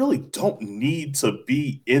don't need to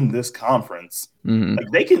be in this conference. Like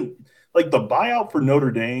they can, like the buyout for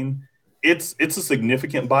Notre Dame, it's a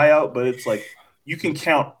significant buyout, but it's like you can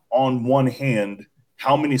count on one hand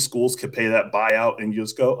how many schools could pay that buyout, and you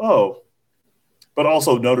just go, oh. But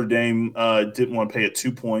also Notre Dame didn't want to pay a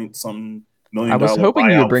 $2-point-something million. I was hoping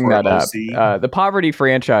you would bring that up. OC. The poverty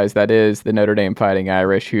franchise that is the Notre Dame Fighting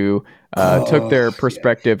Irish, who took their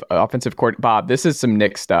prospective offensive court. Bob, this is some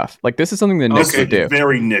Knicks stuff. Like this is something the Knicks would do.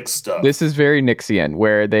 Very Knicks stuff. This is very Knicksian,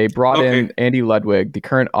 where they brought in Andy Ludwig, the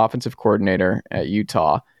current offensive coordinator at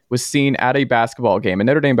Utah, was seen at a basketball game, a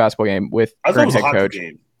Notre Dame basketball game with current head coach.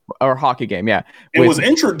 Game. Or hockey game, yeah. It was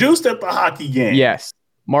introduced at the hockey game. Yes.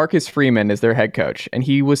 Marcus Freeman is their head coach, and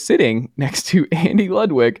he was sitting next to Andy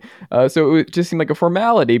Ludwig. So it just seemed like a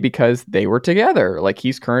formality because they were together. Like,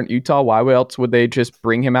 he's current Utah. Why else would they just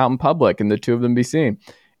bring him out in public and the two of them be seen?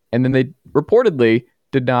 And then they reportedly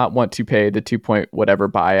did not want to pay the 2 whatever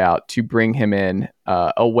buyout to bring him in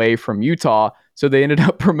away from Utah. So they ended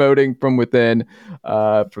up promoting from within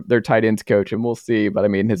their tight ends coach, and we'll see. But I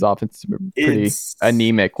mean, his offense is pretty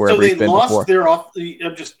anemic wherever he's been before. So they lost their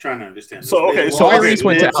I'm just trying to understand. So okay, so Reese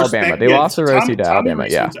went to Alabama. They lost their OC to Alabama.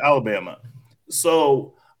 Yeah, to Alabama.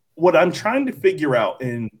 So what I'm trying to figure out,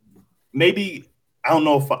 and maybe I don't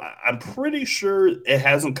know if I'm pretty sure it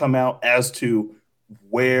hasn't come out as to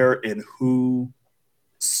where and who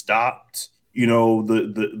stopped,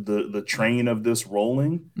 the train of this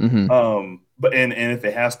rolling. Mm-hmm. But and if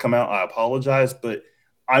it has come out, I apologize. But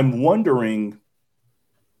I'm wondering,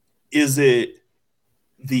 is it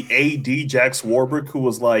the AD Jack Swarbrick who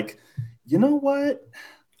was like, you know what?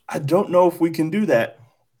 I don't know if we can do that.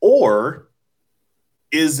 Or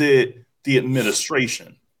is it the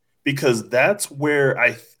administration? Because that's where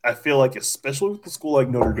I feel like, especially with a school like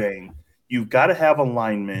Notre Dame, you've got to have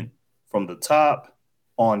alignment from the top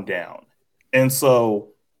on down. And so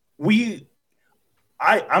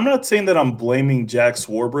I'm not saying that I'm blaming Jack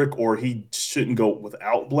Swarbrick or he shouldn't go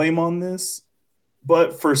without blame on this,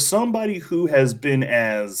 but for somebody who has been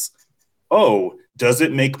does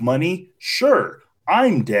it make money? Sure,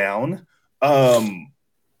 I'm down.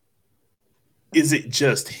 Is it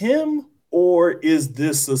just him, or is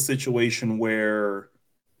this a situation where,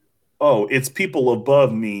 it's people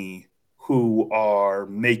above me who are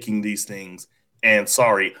making these things, and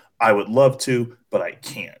sorry, I would love to, but I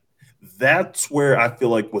can't. That's where I feel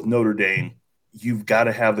like with Notre Dame, you've got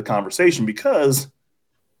to have the conversation, because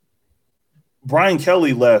Brian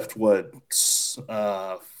Kelly left winter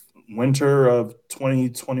of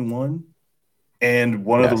 2021, and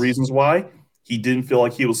one of the reasons why he didn't feel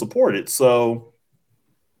like he was supported. So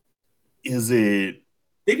is it?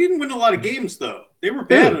 They didn't win a lot of games, though. They were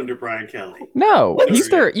bad under Brian Kelly. No, you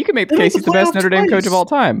can make the case he's the best Notre Dame coach of all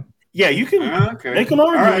time. Yeah, you can make an argument.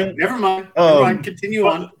 All right, never mind. Continue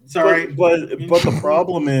on. Sorry. But the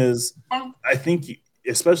problem is, I think,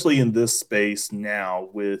 especially in this space now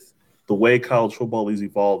with the way college football is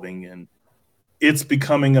evolving, and it's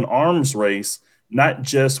becoming an arms race, not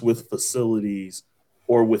just with facilities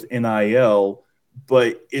or with NIL,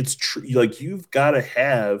 but it's like you've got to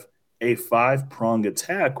have a 5-pronged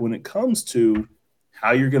attack when it comes to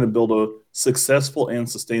how you're going to build a successful and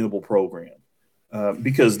sustainable program.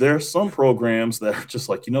 Because there are some programs that are just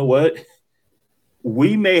like, you know what?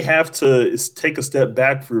 We may have to take a step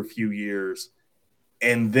back for a few years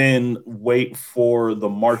and then wait for the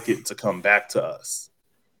market to come back to us.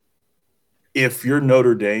 If you're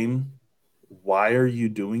Notre Dame, why are you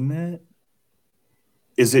doing that?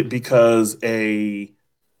 Is it because we're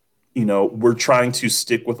trying to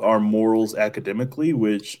stick with our morals academically,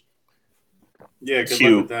 which good luck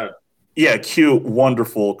with that. Yeah, cute,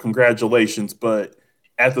 wonderful, congratulations. But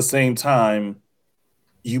at the same time,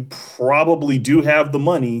 you probably do have the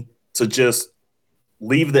money to just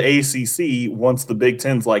leave the ACC once the Big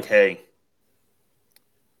Ten's like, hey,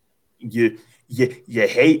 you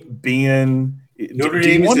hate being Notre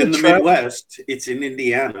Dame is in the Midwest. It's in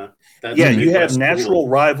Indiana. You have natural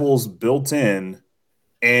rivals built in,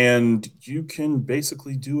 and you can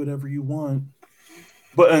basically do whatever you want.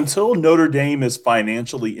 But until Notre Dame is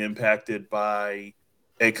financially impacted by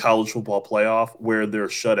a college football playoff where they're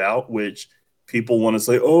shut out, which people want to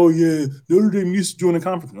say, oh, yeah, Notre Dame used to doing a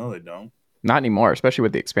conference. No, they don't. Not anymore, especially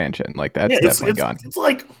with the expansion. Like, that's definitely gone. It's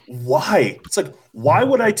like, why? It's like, why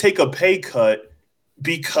would I take a pay cut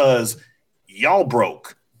because y'all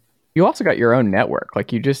broke? You also got your own network.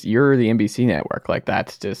 Like, you're the NBC network. Like,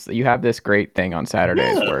 that's just, you have this great thing on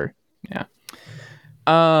Saturdays where.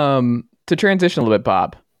 To transition a little bit,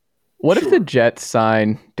 Bob, what if the Jets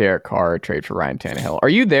sign Derek Carr or trade for Ryan Tannehill? Are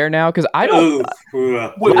you there now? Because I don't.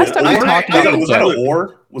 Last time we talked about was that an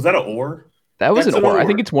or? Was that an or? That was an or. I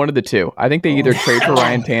think it's one of the two. I think they either trade for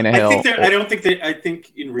Ryan Tannehill. I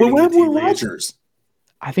think in reading what about Rodgers?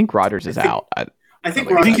 I think Rodgers is out. I think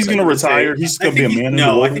he's going to retire. He's going to be a man.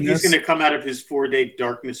 No, I think he's going to come out of his 4-day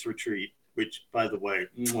darkness retreat, which, by the way,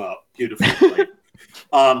 beautiful.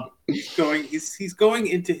 He's going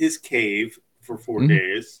into his cave for 4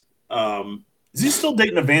 days. Is he still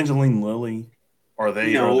dating Evangeline Lilly? Or are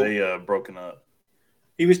they broken up?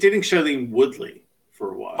 He was dating Shailene Woodley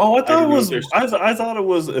for a while. Oh, I thought it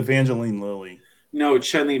was Evangeline Lilly. No, it's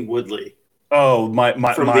Shailene Woodley. Oh,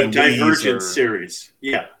 from the Divergent series.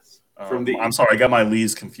 Yeah. I'm sorry, I got my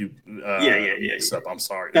Lees confused. Yeah. I'm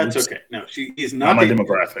sorry. That's okay. No, she is not my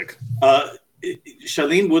demographic.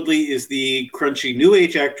 Shailene Woodley is the crunchy new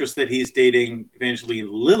age actress that he's dating.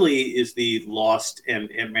 Evangeline Lilly is the Lost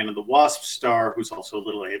and Ant-Man and the Wasp star, who's also a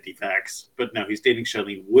little anti-vax. But now he's dating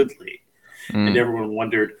Shailene Woodley. And everyone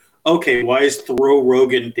wondered, okay, why is Thoreau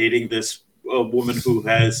Rogan dating this woman who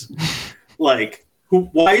has,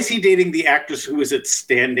 why is he dating the actress who was at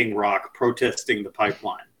Standing Rock protesting the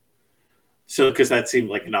pipeline? So, because that seemed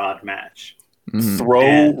like an odd match.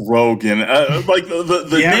 Throw Rogan, like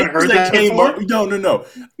the names that came up. No.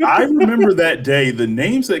 I remember that day. The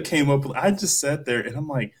names that came up. I just sat there and I'm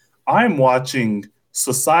like, I'm watching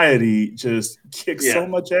society just kick so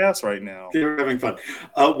much ass right now. They're having fun.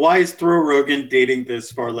 Why is Throw Rogan dating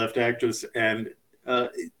this far left actress? And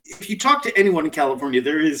if you talk to anyone in California,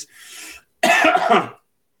 there is.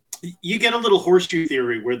 You get a little horseshoe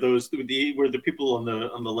theory where the people on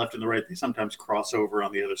the left and the right, they sometimes cross over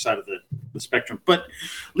on the other side of the spectrum. But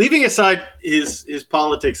leaving aside his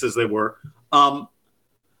politics as they were, I'd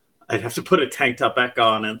have to put a tank top back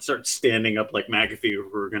on and start standing up like McAfee if we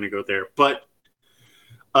were going to go there. But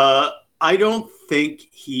I don't think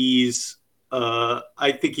he's.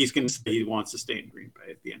 I think he's going to say he wants to stay in Green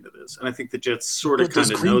Bay at the end of this, and I think the Jets sort of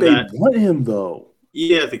kind of know that. Want him though?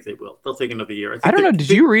 Yeah, I think they will. They'll take another year. I don't know. Did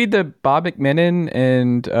you read the Bob McMinnon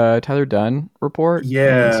and Tyler Dunn report?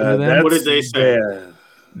 Yeah. What did they say?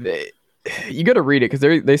 You got to read it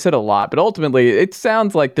because they said a lot, but ultimately it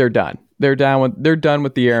sounds like they're done. They're done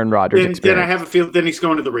with the Aaron Rodgers experience. Then I have a feeling. Then he's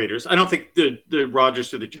going to the Raiders. I don't think the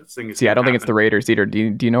Rodgers to the Jets thing is. See, I don't think it's the Raiders either.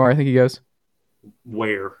 Do you know where I think he goes?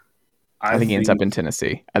 Where? I think he ends up in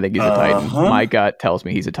Tennessee. I think he's a Titan. My gut tells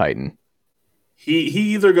me he's a Titan.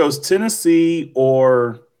 He either goes Tennessee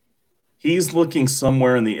or he's looking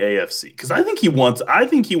somewhere in the AFC because I think he wants out of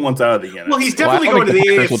the NFC. Well, he's definitely going to the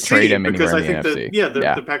AFC will trade him because I think the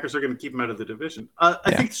the Packers are going to keep him out of the division.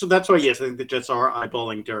 I think so. That's why I think the Jets are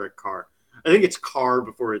eyeballing Derek Carr. I think it's Carr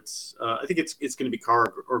before it's. I think it's going to be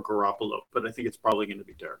Carr or Garoppolo, but I think it's probably going to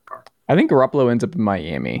be Derek Carr. I think Garoppolo ends up in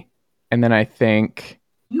Miami, and then I think.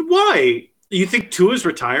 Why? You think Tua's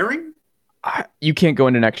retiring? You can't go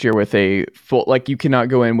into next year with a full, you cannot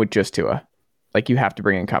go in with just Tua. You have to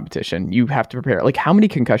bring in competition. You have to prepare. How many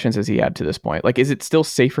concussions has he had to this point? Is it still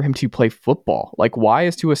safe for him to play football? Why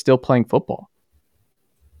is Tua still playing football?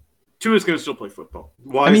 Tua's going to still play football.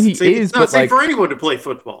 Why? I mean, he is. It's not safe for anyone to play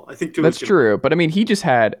football. I think Tua's that's true. But I mean, he just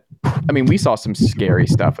had. I mean, we saw some scary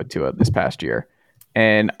stuff with Tua this past year,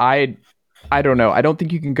 and I don't know. I don't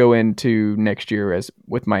think you can go into next year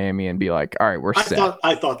with Miami and be like, all right, we're set.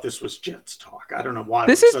 I thought this was Jets talk. I don't know why.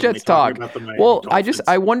 This is Jets talk. Well,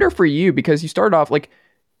 I wonder for you because you started off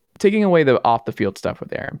taking away the off the field stuff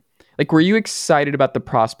with Aaron. Were you excited about the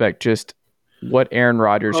prospect, just what Aaron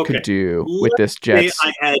Rodgers could do with this Jets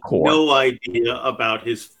I had core? No idea about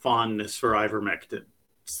his fondness for ivermectin.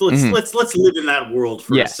 So let's live in that world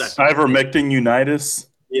for a second. Ivermectin unitis.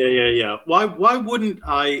 Yeah. Why wouldn't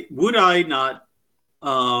I? Would I not?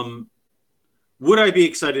 Would I be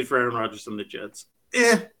excited for Aaron Rodgers and the Jets?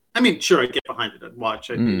 I mean, sure, I'd get behind it. I'd watch.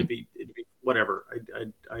 It'd be whatever.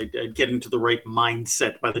 I'd get into the right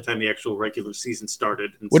mindset by the time the actual regular season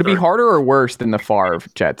started. Would it be harder or worse than the Favre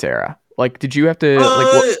Jets era? Did you have to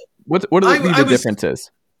what are the differences?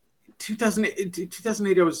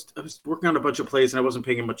 2008, I was working on a bunch of plays and I wasn't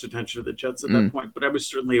paying much attention to the Jets at that point, but I was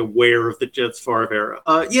certainly aware of the Jets Favre era.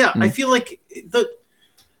 I feel like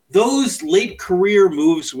those late career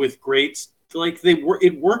moves with greats,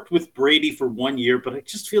 it worked with Brady for 1 year, but I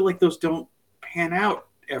just feel like those don't pan out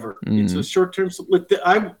ever. It's a short term.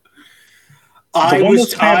 I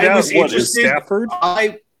was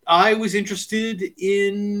interested. I was interested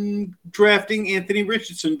in drafting Anthony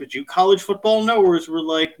Richardson, but you college football knowers were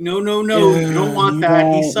like, no, you don't want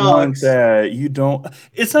that. He sucks. You don't.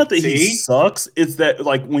 It's not that he sucks. It's that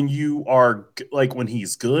when when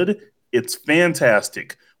he's good, it's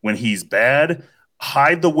fantastic. When he's bad,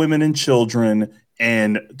 hide the women and children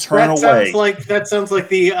and turn away. That sounds like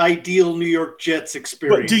the ideal New York Jets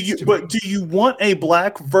experience. But do you want a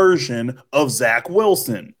black version of Zach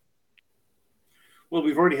Wilson? Well,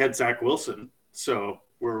 we've already had Zach Wilson, so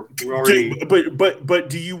we're already. But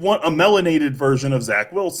do you want a melanated version of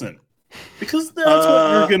Zach Wilson? Because that's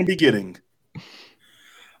what you're going to be getting.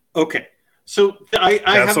 Okay, so I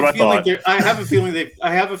have a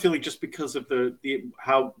feeling just because of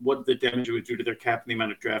what the damage it would do to their cap and the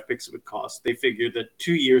amount of draft picks it would cost, they figured that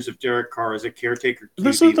 2 years of Derek Carr as a caretaker.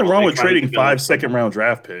 There's nothing wrong with trading 5 second-round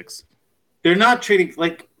draft picks. They're not trading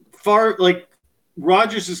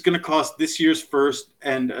Rodgers is going to cost this year's first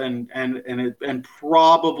and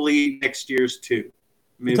probably next year's too.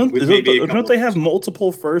 Don't they have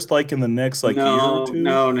multiple first, like in the next year or two?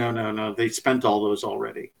 No. They spent all those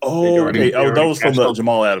already. Oh, okay. That was from the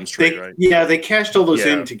Jamal Adams trade, right? Yeah, they cashed all those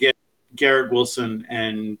in to get Garrett Wilson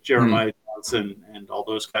and Jeremiah Johnson and all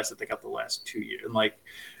those guys that they got the last 2 years.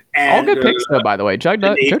 All good picks, though, by the way. Joe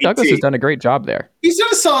Douglas has done a great job there. He's done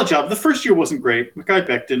a solid job. The first year wasn't great. Mekhi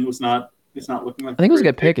Becton was not. He's not looking like. I think it was a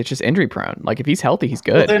good pick. It's just injury prone. Like if he's healthy, he's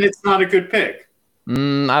good. Well, then it's not a good pick. I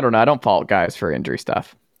don't know. I don't fault guys for injury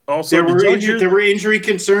stuff. Also, there were injury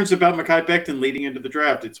concerns about Mekhi Becton leading into the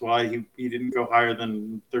draft. It's why he didn't go higher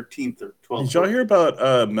than 13th or 12th. Did y'all hear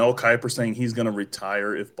about Mel Kiper saying he's going to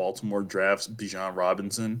retire if Baltimore drafts Bijan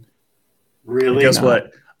Robinson? Really? And guess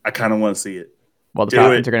what? I kind of want to see it. Well, the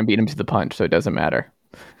Falcons are going to beat him to the punch, so it doesn't matter.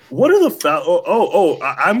 What are the Falcons?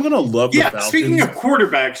 I'm going to love the Falcons. Speaking of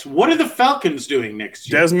quarterbacks, what are the Falcons doing next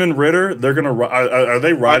year? Desmond Ritter, they're going to are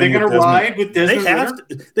they riding with Desmond? Ride with Desmond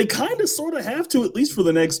Ritter? They kind of sort of have to, at least for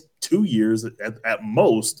the next 2 years, at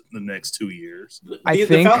most the next 2 years.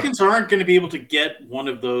 The Falcons aren't going to be able to get one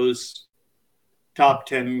of those top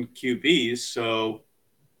 10 QBs, so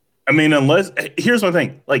I mean, here's my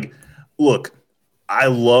thing. Look, I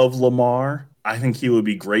love Lamar. I think he would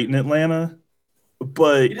be great in Atlanta.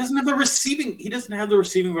 But he doesn't have the receiving. He doesn't have the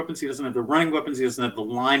receiving weapons. He doesn't have the running weapons. He doesn't have the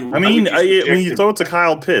line. I mean, when you throw it to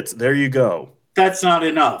Kyle Pitts, there you go. That's not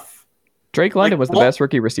enough. Drake London was the best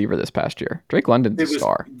rookie receiver this past year. Drake London's a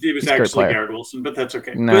star. It was actually Garrett Wilson, but that's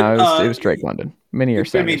okay. No, it was Drake London. Many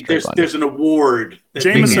years. I mean, there's an award.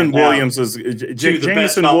 Jameson Williams is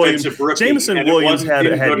Jameson Williams had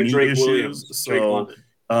knee issues.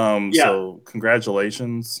 So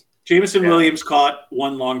congratulations. Jameson Williams caught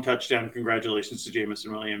one long touchdown. Congratulations to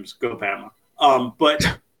Jameson Williams. Go Bama.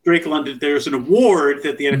 But Drake London, there's an award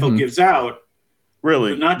that the NFL gives out.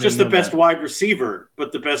 Really? Not just the best wide receiver,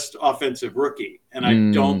 but the best offensive rookie. And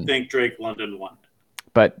I don't think Drake London won it.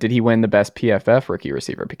 But did he win the best PFF rookie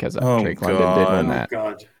receiver? Because Drake London did win that. Oh,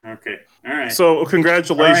 God. Okay. All right. So,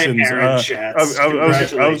 congratulations. All right,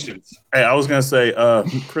 congratulations. I was going to say,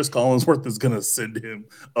 Chris Collinsworth is going to send him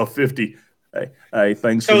a 50. Hey,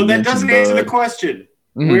 thanks. So that doesn't answer the question.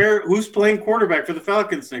 Who's playing quarterback for the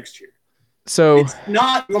Falcons next year? So it's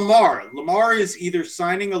not Lamar. Lamar is either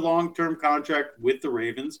signing a long-term contract with the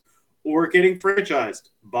Ravens or getting franchised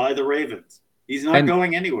by the Ravens. He's not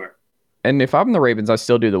going anywhere. And if I'm the Ravens, I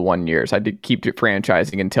still do the 1 year. I did keep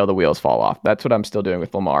franchising until the wheels fall off. That's what I'm still doing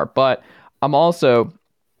with Lamar. But I'm also,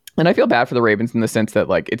 and I feel bad for the Ravens in the sense that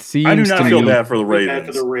it seems I do not feel bad for the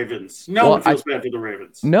Ravens. No one feels bad for the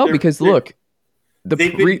Ravens. No, because look,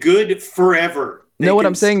 they've been good forever. What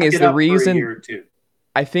I'm saying is the reason.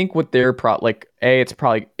 I think what they're it's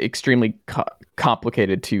probably extremely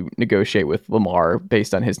complicated to negotiate with Lamar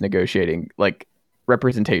based on his negotiating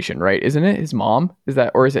representation, right? Isn't it his mom? Is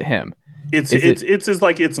it him? It's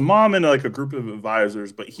his mom and a group of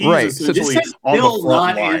advisors, but he's essentially on the front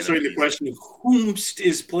not line answering the question of whom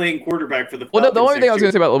is playing quarterback for the Falcons. Well, no, the only thing I was going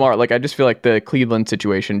to say about Lamar, I just feel like the Cleveland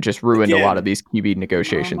situation just ruined a lot of these QB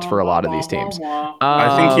negotiations for a lot of these teams.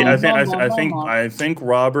 I think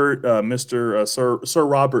Robert, Sir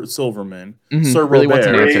Robert Silverman, Sir really Robert, wants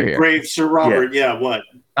an answer here. Brave Sir Robert, what?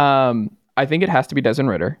 I think it has to be Desmond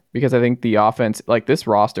Ritter because I think the offense, this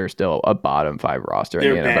roster is still a bottom 5 roster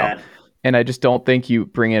in the NFL. Bad. And I just don't think you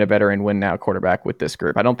bring in a veteran win now quarterback with this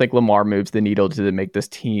group. I don't think Lamar moves the needle to make this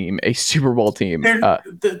team a Super Bowl team.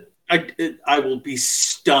 I will be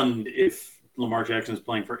stunned if Lamar Jackson is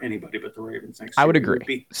playing for anybody but the Ravens next year. I would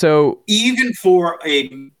agree. So even for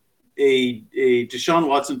a Deshaun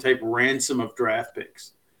Watson type ransom of draft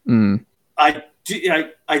picks, the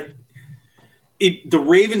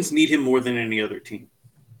Ravens need him more than any other team.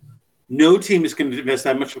 No team is going to invest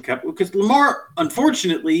that much of capital because Lamar,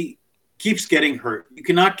 unfortunately, keeps getting hurt. You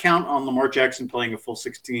cannot count on Lamar Jackson playing a full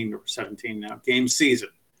 16 or 17 game season.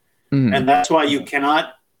 And that's why you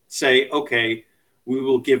cannot say, okay, we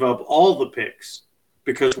will give up all the picks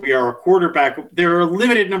because we are a quarterback. There are a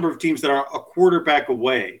limited number of teams that are a quarterback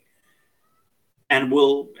away and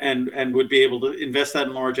would be able to invest that in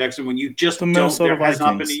Lamar Jackson when you just don't. There has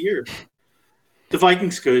not been a year. The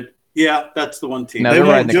Vikings could. Yeah, that's the one team. No, they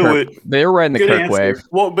won't do it. They're riding the Kirk wave.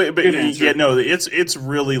 Well, but it's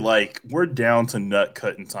really we're down to nut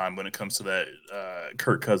cutting time when it comes to that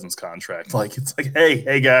Kirk Cousins contract.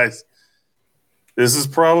 Hey guys, this is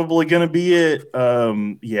probably going to be it.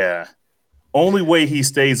 Yeah. Only way he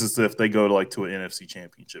stays is if they go to an NFC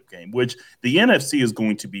Championship game, which the NFC is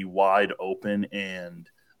going to be wide open. And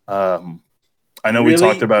I know we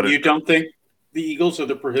talked about it. You don't think? the Eagles are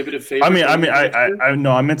the prohibitive favorites. I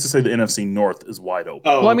no, I meant to say the NFC North is wide open.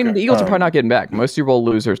 Oh, well, I mean, the Eagles are probably not getting back. Most Super Bowl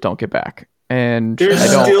losers don't get back, and I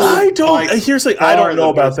don't know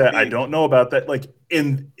about that. I don't know about that. Like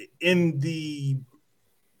in the,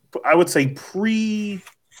 I would say pre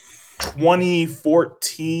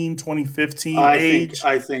 2014, 2015 age.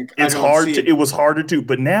 I think it's hard to. It was hard to do,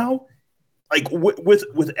 but now, like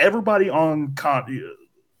with everybody on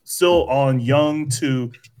still on young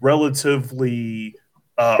to relatively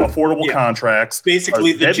affordable contracts.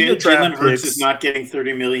 Basically, the Jalen Hurts is not getting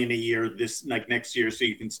 $30 million a year next year, so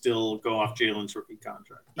you can still go off Jalen's rookie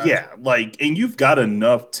contract. And you've got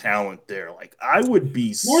enough talent there. Like, I would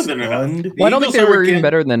be more than enough. Well, I don't think they were even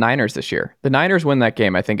better than the Niners this year. The Niners win that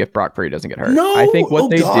game, I think, if Brock Purdy doesn't get hurt. No, I think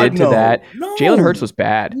what they did to that, Jalen Hurts was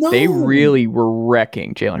bad. No. They really were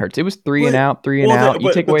wrecking Jalen Hurts. It was three and out.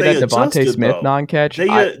 You take away that Devontae Smith non-catch.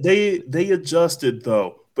 They adjusted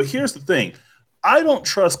though. But here's the thing. I don't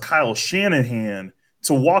trust Kyle Shanahan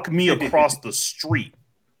to walk me across the street.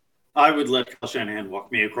 I would let Kyle Shanahan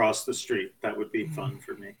walk me across the street. That would be fun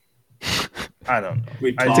for me. I don't know.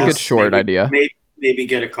 It's a good short idea. Maybe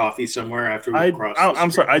get a coffee somewhere after we cross the street. I'm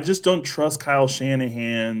sorry. I just don't trust Kyle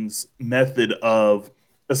Shanahan's method of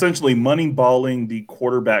essentially money-balling the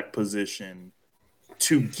quarterback position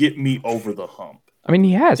to get me over the hump. I mean,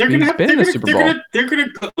 he has. He's been in the Super Bowl. They're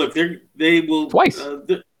going to look. They will twice.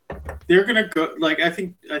 They're gonna go I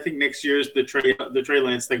think next year's the Trey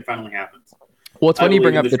Lance thing finally happens. Well, it's funny you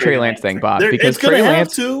bring up the Trey Lance thing, Bob, because Trey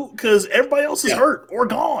Lance because everybody else is hurt or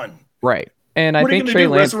gone. Right, and I think Trey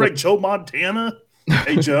Lance resurrect Joe Montana.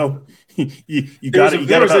 Hey Joe, you there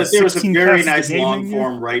got was a very nice long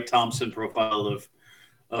form Wright Thompson profile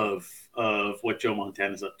of what Joe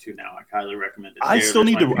Montana's up to now. I highly recommend it. I still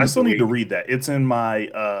need to read that. It's in my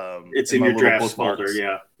it's in your drafts folder.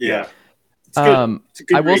 Yeah.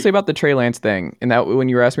 I will say about the Trey Lance thing, and that when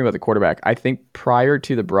you were asking me about the quarterback, I think prior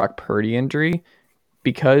to the Brock Purdy injury,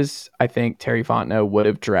 because I think Terry Fontenot would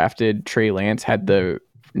have drafted Trey Lance had the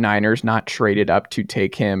Niners not traded up to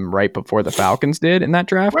take him right before the Falcons did in that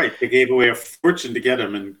draft. Right, they gave away a fortune to get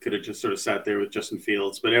him and could have just sort of sat there with Justin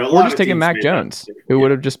Fields, but or just taking Mac Jones, who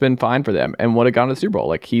would have just been fine for them and would have gone to the Super Bowl.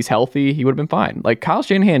 Like, he's healthy, he would have been fine. Like, Kyle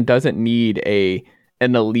Shanahan doesn't need an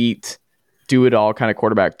elite do-it-all kind of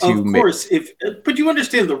quarterback to of course, but you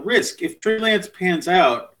understand the risk. If Trey Lance pans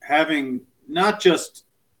out, having not just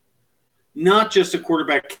a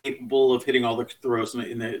quarterback capable of hitting all the throws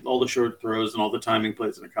and all the short throws and all the timing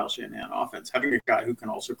plays in a Kyle Shanahan offense, having a guy who can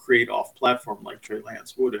also create off-platform like Trey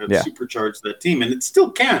Lance would have supercharged that team, and it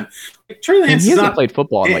still can. Like, Trey Lance hasn't played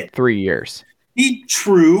football in like 3 years.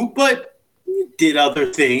 True, but he did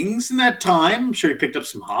other things in that time. I'm sure he picked up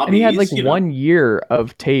some hobbies. And he had like 1 year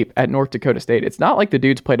of tape at North Dakota State. It's not like the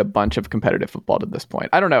dude's played a bunch of competitive football to this point.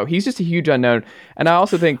 I don't know. He's just a huge unknown. And I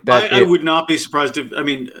also think that I would not be surprised if,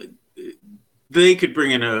 they could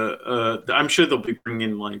bring in I'm sure they'll be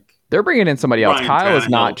bringing in they're bringing in somebody else. Kyle is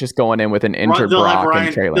not just going in with an injured Brock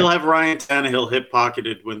and Trey Lance. They'll have Ryan Tannehill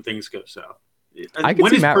hip-pocketed when things go south. I could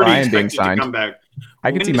see Matt Ryan being signed.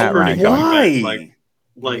 I could see Matt Ryan going back.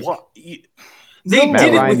 They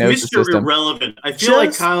did it with Mr. Irrelevant. I feel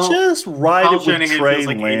like Kyle just ride it with Trey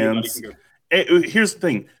Lance. Here's the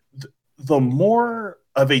thing: the more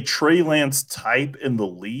of a Trey Lance type in the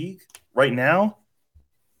league right now,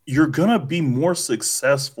 you're gonna be more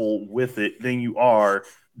successful with it than you are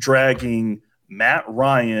dragging Matt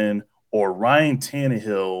Ryan or Ryan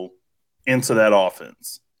Tannehill into that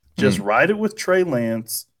offense. Just ride it with Trey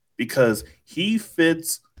Lance because he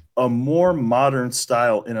fits a more modern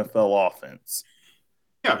style NFL offense.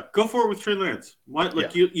 Yeah, go for it with Trey Lance.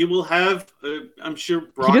 You will have? I'm sure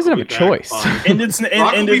Brock he doesn't have a choice, and it's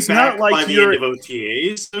not like you're end of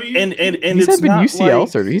OTAs. So and he's having UCL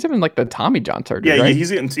surgery. He's having like the Tommy John surgery. Yeah, right?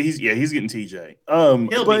 he's getting TJ.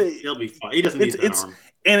 He'll be fine. He doesn't need that arm.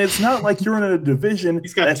 And it's not like you're in a division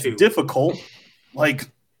that's difficult.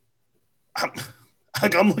 Like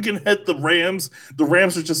I'm looking at the Rams. The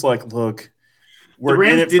Rams are just like, look. We're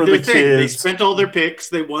in it for the kids. They spent all their picks.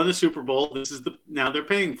 They won the Super Bowl. Now they're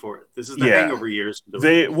paying for it. This is the hangover years.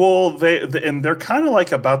 And they're kind of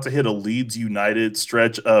like about to hit a Leeds United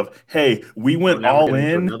stretch of, hey, we went all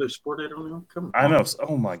in. Another sport I don't know. Come on. I know.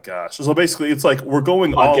 Oh my gosh. So basically, it's like we're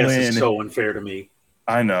going all in. It's so unfair to me.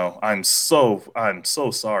 I know. I'm so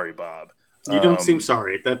sorry, Bob. You don't seem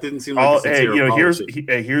sorry. That didn't seem like a sincere apology.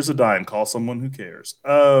 Here's a dime. Call someone who cares.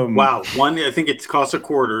 Wow. One, I think it costs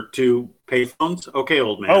 $0.25 to pay phones. Okay,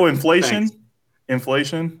 old man. Oh, inflation. Thanks.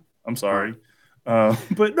 Inflation. I'm sorry.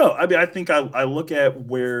 But no, I think I look at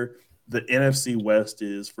where the NFC West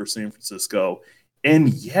is for San Francisco,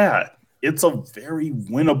 and yeah, it's a very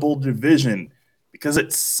winnable division. because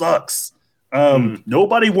it sucks.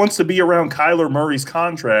 Nobody wants to be around Kyler Murray's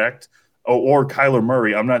contract or Kyler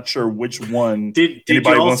Murray. I'm not sure which one. Did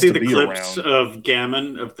anybody you all wants see to the be clips around. of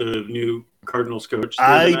Gammon, of the new Cardinals coach?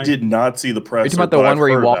 I did not see the press. Are you talking about the one where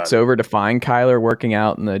he walks over to find Kyler working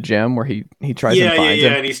out in the gym, where he tries and finds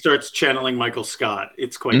him? and he starts channeling Michael Scott.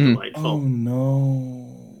 It's quite delightful. Oh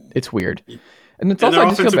no, it's weird. And it's also, I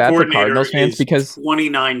just feel bad for Cardinals fans because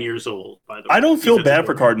 29 years old, by the way. I don't feel bad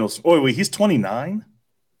for Cardinals. Oh, wait, he's 29?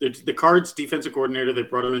 The Cards defensive coordinator, they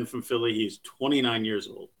brought him in from Philly. He's 29 years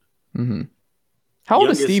old. Mm-hmm. How old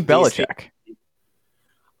is Steve Belichick?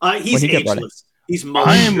 He's ageless. He's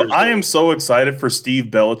I am so excited for Steve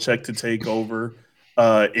Belichick to take over.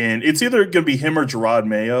 And it's either going to be him or Gerard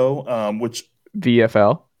Mayo, which...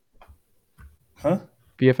 VFL? Huh?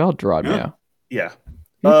 VFL, Gerard Mayo. Yeah.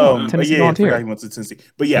 Tennessee Volunteer. He went to Tennessee.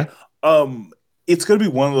 But it's going to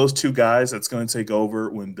be one of those two guys that's going to take over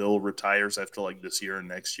when Bill retires after like this year and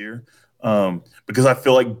next year. Because I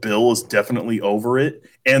feel like Bill is definitely over it.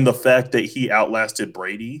 And the fact that he outlasted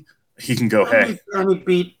Brady, he can go, he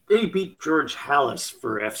beat George Halas,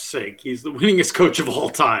 for F's sake. He's the winningest coach of all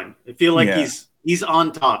time. I feel like he's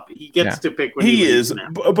on top. He gets to pick when he is.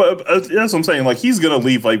 But that's what I'm saying. Like, he's going to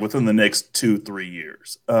leave like within the next 2-3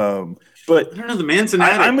 years. But I don't know. The man's an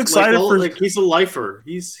addict. I'm excited he's a lifer.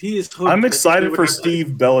 He is. Hooked. I'm excited for Steve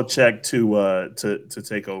Belichick to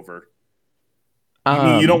take over.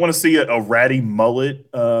 You don't want to see a ratty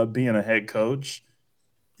mullet being a head coach?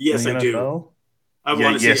 Yes, I do. I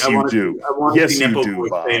want to see. Yes, you do. I want to see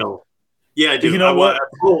Nepo fail. Yeah, I do. You know what?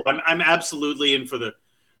 I'm absolutely in for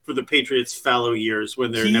the Patriots' fallow years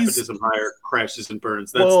when their nepotism hire crashes and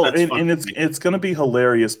burns. That's fun. And it's going to be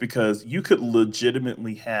hilarious because you could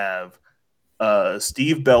legitimately have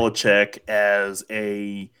Steve Belichick as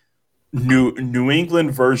a New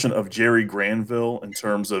England version of Jerry Granville in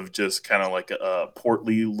terms of just kind of like a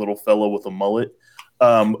portly little fellow with a mullet.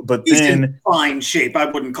 But he's then in fine shape. I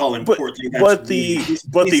wouldn't call him portly.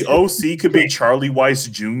 The OC could be Charlie Weiss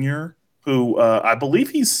Jr., who I believe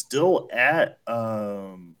he's still at.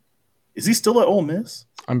 Is he still at Ole Miss?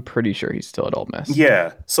 I'm pretty sure he's still at Ole Miss.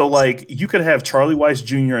 Yeah. So like you could have Charlie Weiss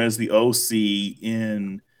Jr. as the OC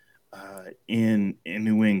in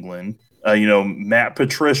New England. Matt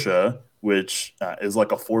Patricia, which is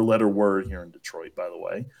like a 4-letter word here in Detroit, by the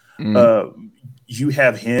way. You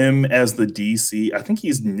have him as the DC. I think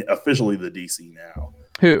he's officially the DC now.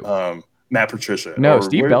 Who? Matt Patricia. No,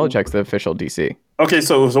 Steve Belichick's the official DC. Okay,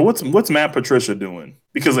 so what's Matt Patricia doing?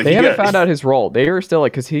 Because they haven't found out his role. They are still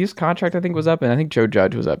because his contract I think was up, and I think Joe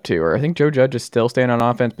Judge was up too, or I think Joe Judge is still staying on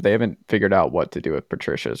offense, but they haven't figured out what to do with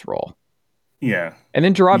Patricia's role. Yeah. And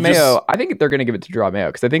then Gerard Mayo, I think they're going to give it to Gerard Mayo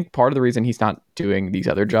because I think part of the reason he's not doing these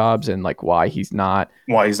other jobs and like why he's not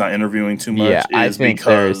interviewing too much is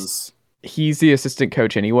because he's the assistant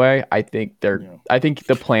coach anyway. I think I think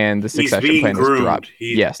the succession plan is Gerard.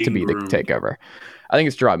 To be the takeover. I think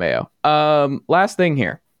it's Gerard Mayo. Last thing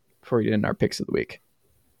here before we get into our picks of the week.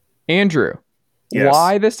 Andrew,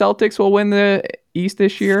 why the Celtics will win the East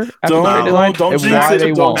this year after the trade deadline? Don't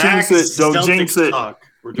jinx it. Don't jinx it.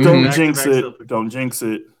 Don't jinx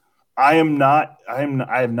it. I have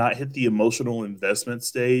not hit the emotional investment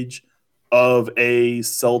stage of a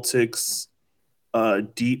Celtics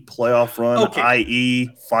deep playoff run, i.e.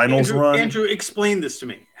 finals run. Andrew, explain this to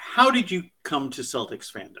me. How did you come to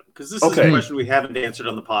Celtics fandom? Because this is a question we haven't answered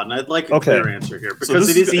on the pod, and I'd like a clear answer here because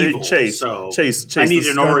it is evil. Chase, I need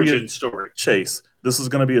an origin story. Chase, this is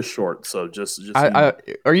going to be a short, so just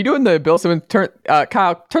are you doing the Bill Simmons turn?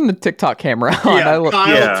 Kyle, turn the TikTok camera on.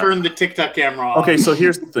 Yeah, turn the TikTok camera on. Okay, so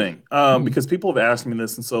here's the thing, because people have asked me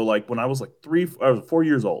this, and so like when I was like 4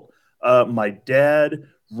 years old, my dad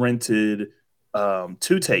rented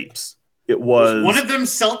 2 tapes. It was one of them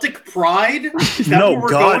Celtic Pride? No.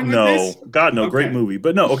 Great movie.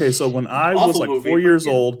 But no, okay, so when I was like 4 years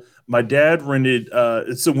old, my dad rented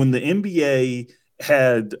so when the NBA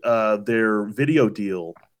had their video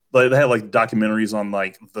deal, like they had like documentaries on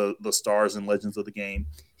like the stars and legends of the game,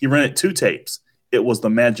 he rented 2 tapes. It was the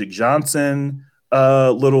Magic Johnson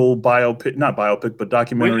little biopic, not biopic, but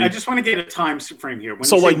documentary. I just want to get a time frame here.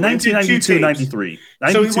 So like 1992, 93.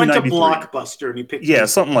 So he went to Blockbuster and he picked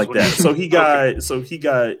something like that. So he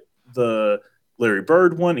got the Larry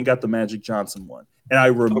Bird one and got the Magic Johnson one. And I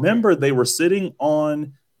remember they were sitting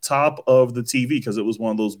on top of the TV because it was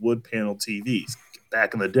one of those wood panel TVs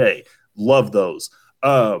back in the day. Love those.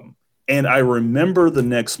 And I remember the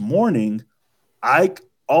next morning,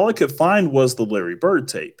 all I could find was the Larry Bird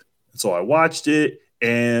tape. So I watched it,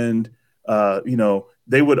 and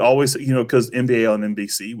they would always, because NBA on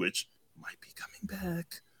NBC, which might be coming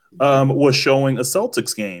back, was showing a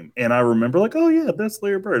Celtics game, and I remember like, oh yeah, that's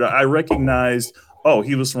Larry Bird. I recognized, oh,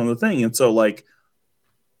 he was from the thing, and so like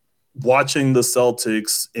watching the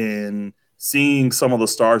Celtics and seeing some of the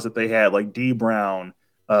stars that they had, like D Brown,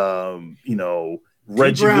 Reggie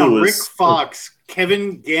Lewis, Rick Fox,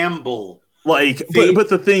 Kevin Gamble. Like, but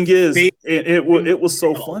the thing is, it was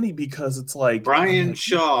so funny because it's like Brian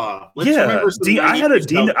Shaw. I had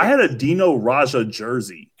a Dino Raja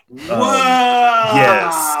jersey.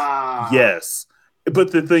 Yes.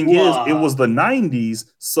 But the thing is, it was the 90s,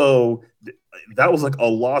 so that was like a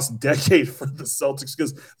lost decade for the Celtics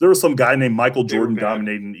because there was some guy named Michael Jordan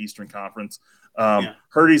dominating the Eastern Conference.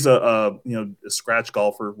 Heard he's a scratch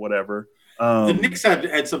golfer, whatever. The Knicks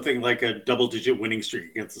had something like a double-digit winning streak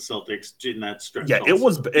against the Celtics in that stretch. Yeah, also. It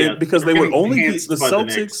was because they would only be the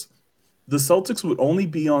Celtics. The Celtics would only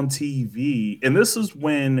be on TV, and this is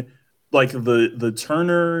when like the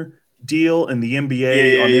Turner deal and the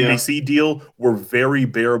NBA on NBC deal were very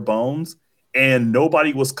bare bones, and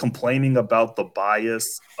nobody was complaining about the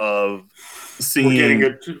bias of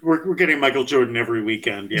seeing. We're getting Michael Jordan every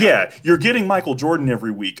weekend. Yeah, you're getting Michael Jordan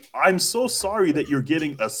every week. I'm so sorry that you're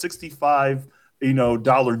getting a $65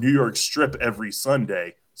 New York strip every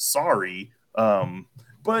Sunday. Sorry,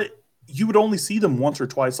 but you would only see them once or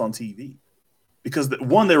twice on TV because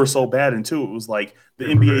one, they were so bad, and two, it was like the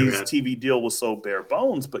NBA's TV deal was so bare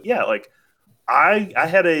bones. But yeah, like I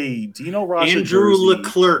had a Dino Raja Andrew jersey,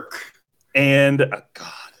 Leclerc, and God.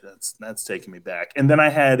 That's taking me back. And then I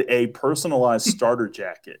had a personalized starter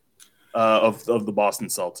jacket of the Boston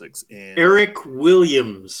Celtics. And Eric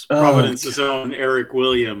Williams, Providence's own Eric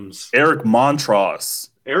Williams. Eric Montross.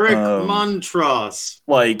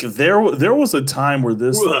 Like there was a time where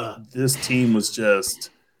this team was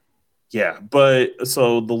just but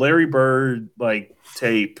so the Larry Bird like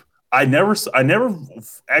tape, I never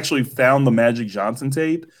actually found the Magic Johnson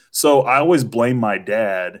tape. So I always blame my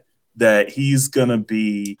dad that he's gonna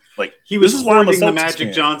be like he was hoarding the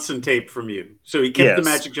Magic Johnson tape from you, so he kept the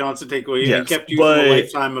Magic Johnson tape away and kept you for a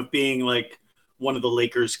lifetime of being like one of the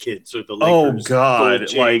Lakers kids or the Lakers. Oh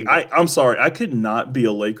God! Like I'm sorry, I could not be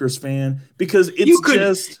a Lakers fan because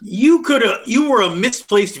it's you were a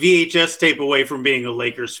misplaced VHS tape away from being a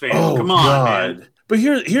Lakers fan. Oh, come on, God. Man. But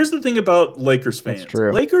here's the thing about Lakers fans. That's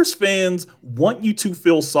true. Lakers fans want you to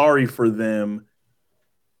feel sorry for them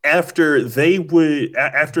after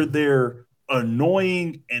their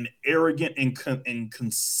annoying and arrogant and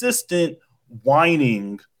consistent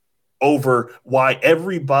whining over why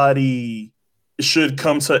everybody should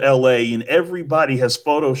come to LA and everybody has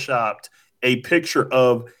photoshopped a picture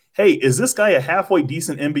of, hey, is this guy a halfway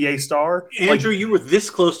decent NBA star? Andrew, you were this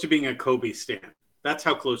close to being a Kobe stan. That's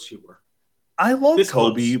how close you were. I love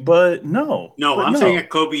Kobe, but no. I'm saying a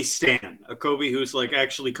Kobe stan, a Kobe who's like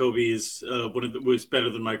actually Kobe is was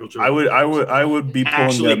better than Michael Jordan. I would be pulling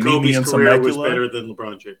actually Kobe's career was better than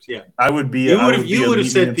LeBron James. Yeah, I would be. You would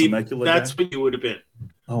have said that's what you would have been.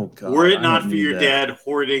 Oh God! Were it not for your dad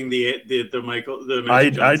hoarding the Michael, the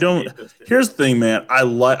I don't. Here's the thing, man. I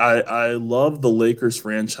love the Lakers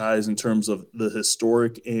franchise in terms of the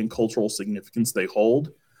historic and cultural significance they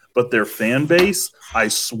hold. But their fan base, I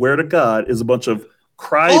swear to God, is a bunch of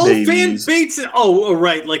crybabies. Fan base.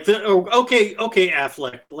 Right. Like okay,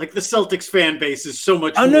 Affleck. Like the Celtics fan base is so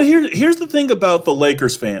much. No. Here's the thing about the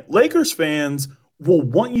Lakers fan. Lakers fans will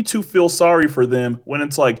want you to feel sorry for them when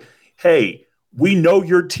it's like, hey, we know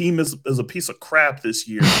your team is a piece of crap this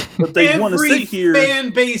year, but they want to sit here. Fan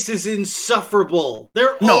base is insufferable.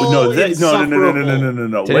 They're no. Tennessee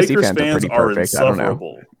Lakers fans are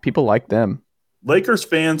insufferable. People like them. Lakers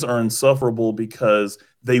fans are insufferable because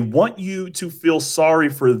they want you to feel sorry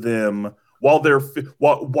for them while they're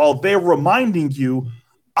reminding you,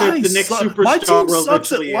 the next superstar. My team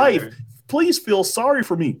sucks at life. Please feel sorry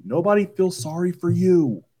for me. Nobody feels sorry for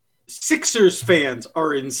you. Sixers fans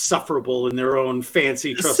are insufferable in their own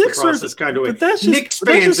fancy trust the process kind of way. Knicks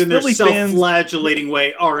fans in their self-flagellating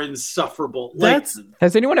way are insufferable.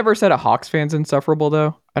 Has anyone ever said a Hawks fan's insufferable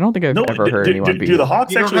though? I don't think I've ever heard anyone be. Do the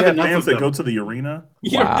Hawks actually have fans that go to the arena?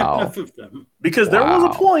 You don't have enough of them. Because there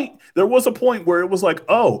was a point where it was like,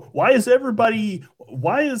 oh, why is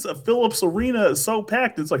Phillips Arena so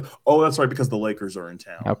packed? It's like, oh, that's right, because the Lakers are in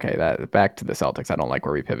town. Okay, back to the Celtics. I don't like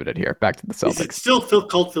where we pivoted here. Back to the Celtics. Is it still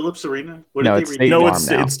called Phillips Arena?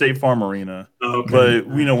 It's State Farm Arena. Oh, okay. But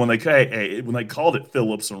when they called it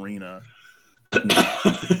Phillips Arena.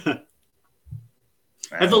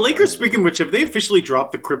 Have the Lakers, speaking of which, have they officially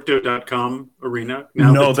dropped the Crypto.com arena?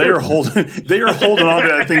 No, they are holding on to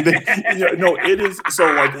that thing. It is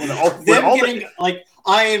so like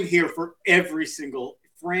I am here for every single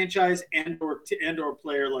franchise and or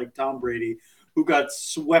player like Tom Brady who got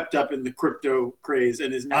swept up in the crypto craze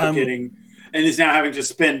and is now having to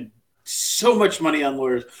spend so much money on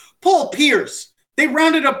lawyers. Paul Pierce. They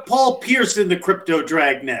rounded up Paul Pierce in the crypto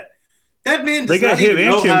dragnet. That man does not even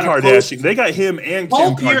know how to post. They got him and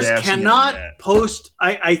Paul Kim Pierce Kardashian cannot post.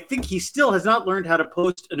 I think he still has not learned how to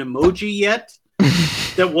post an emoji yet.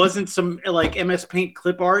 That wasn't some like MS Paint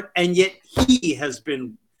clip art, and yet he has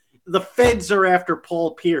been. The feds are after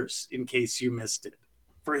Paul Pierce, in case you missed it,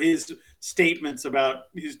 for his statements about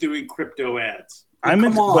he's doing crypto ads.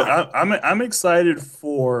 I'm excited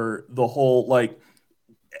for the whole, like,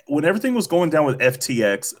 when everything was going down with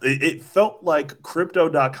FTX, it felt like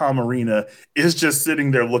Crypto.com Arena is just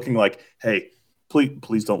sitting there looking like, hey,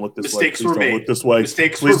 please don't look this way. Please don't look this way.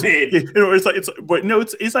 Mistakes were made. You know, it's not even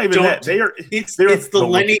that. It's the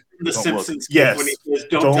Lenny from The Simpsons kid when he says,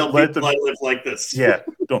 "Don't tell people I live like this." Yeah,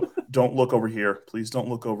 don't look over here. Please don't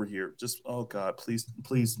look over here. Just, oh God, please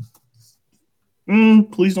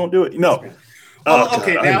don't do it. No. Well,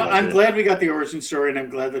 okay, now I'm glad we got the origin story, and I'm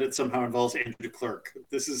glad that it somehow involves Andrew Clerk.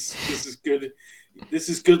 This is good. This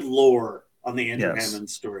is good lore on the Andrew Hammond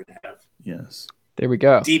story to have. Yes. There we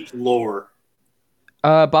go. Deep lore.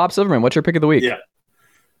 Bob Silverman, what's your pick of the week? Yeah.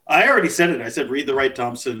 I already said it. I said read the Wright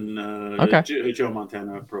Thompson Joe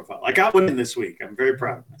Montana profile. I got one in this week. I'm very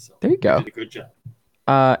proud of myself. There you go. I did a good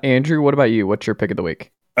job. Andrew, what about you? What's your pick of the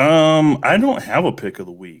week? I don't have a pick of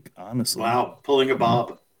the week, honestly. Wow, pulling a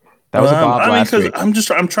Bob. That was a Bob last week.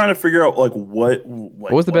 I'm trying to figure out like what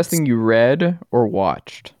was the best thing you read or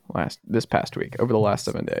watched this past week over the last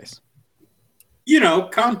 7 days?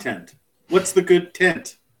 Content. What's the good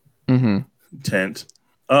tent? Mm-hmm. Tent.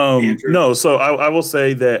 No, so I will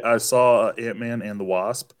say that I saw Ant-Man and the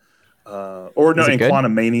Wasp, in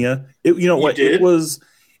Quantumania. It was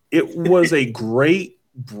a great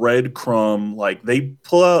breadcrumb. Like they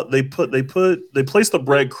placed the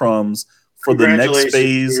breadcrumbs for the next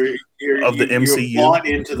phase of the MCU. You bought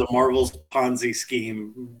into the Marvel's Ponzi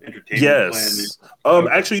scheme entertainment plan.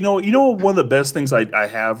 Actually, one of the best things I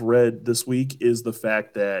have read this week is the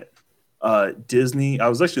fact that Disney. I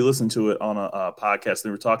was actually listening to it on a podcast. They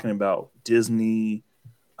were talking about Disney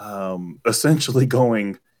essentially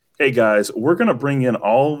going, "Hey guys, we're going to bring in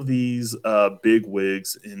all of these big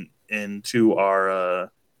wigs into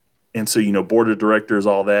our board of directors,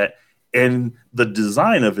 all that, and the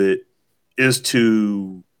design of it is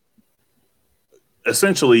to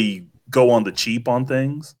essentially go on the cheap on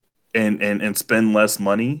things and spend less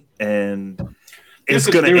money, and it's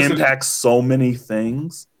going to impact so many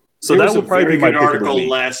things." So that would probably be my pick of the week. There was a very good article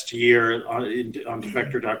last year on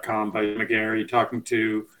Defector.com by McGarry talking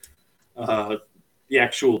to the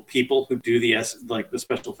actual people who do the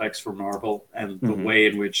special effects for Marvel and the way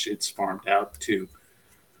in which it's farmed out to,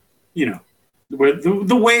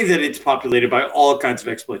 the way that it's populated by all kinds of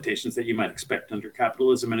exploitations that you might expect under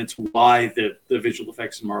capitalism, and it's why the visual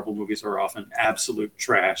effects in Marvel movies are often absolute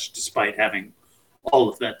trash, despite having all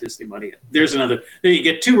of that Disney money. There you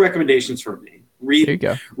get 2 recommendations from me. Read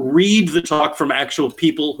the talk from actual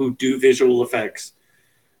people who do visual effects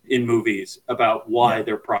in movies about why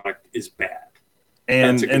their product is bad.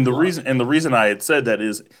 And the reason I had said that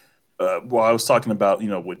is, while I was talking about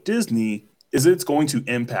with Disney, is it's going to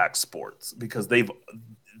impact sports because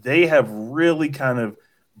they have really kind of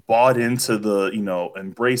bought into the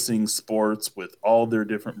embracing sports with all their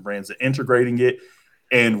different brands and integrating it,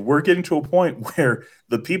 and we're getting to a point where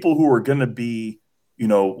the people who are going to be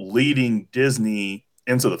leading Disney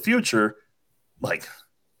into the future, like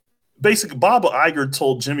basically Bob Iger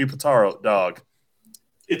told Jimmy Pitaro, "Dog,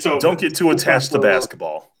 it's over. Don't get too attached to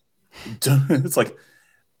basketball." It's like,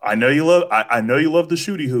 I know you love the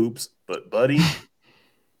shooty hoops, but buddy,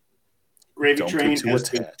 Gravy Train has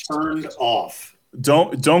been turned off.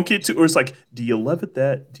 Don't get too. Or it's like, do you love it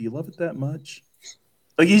that much?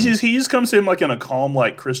 Like he just comes in like in a calm,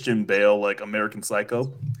 like Christian Bale, like American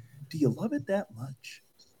Psycho. Do you love it that much?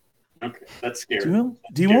 Okay, that's scary.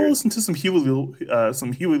 Do you want to listen to some Huey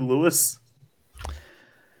Lewis?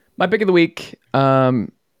 My pick of the week.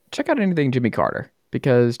 Check out anything Jimmy Carter,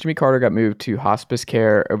 because Jimmy Carter got moved to hospice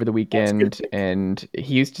care over the weekend, and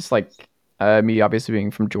he's just like me, obviously being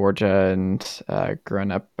from Georgia and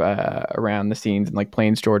growing up around the scenes, and like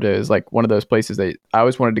Plains, Georgia is like one of those places that I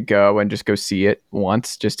always wanted to go and just go see it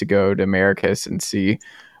once, just to go to Americus and see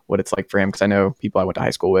what it's like for him, because I know people I went to high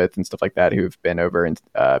school with and stuff like that who've been over and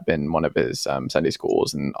been one of his Sunday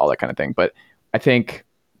schools and all that kind of thing. But I think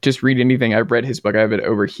just read anything. I've read his book. I have it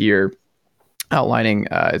over here outlining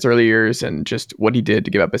his early years and just what he did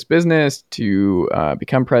to give up his business to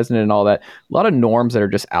become president and all that. A lot of norms that are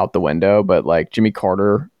just out the window, but like Jimmy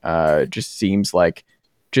Carter just seems like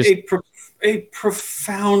just a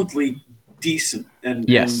profoundly decent and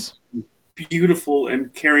yes, and beautiful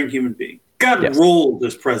and caring human being. Got yes. rolled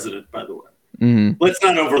as president, by the way. Mm-hmm. Let's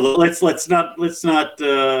not overlook. Let's not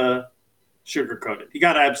sugarcoat it. He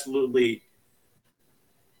got absolutely.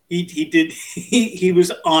 He did. He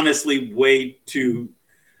was honestly way too.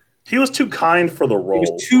 He was too kind for the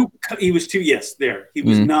role. He was too. Yes, there. He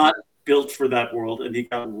was not built for that world, and he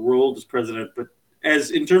got rolled as president. But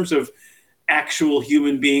as in terms of actual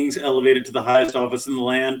human beings elevated to the highest office in the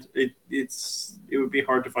land, it would be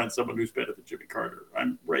hard to find someone who's better than Jimmy Carter.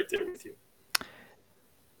 I'm right there with you.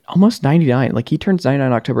 Almost 99. Like he turns 99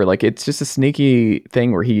 in October. Like it's just a sneaky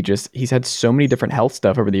thing where he's had so many different health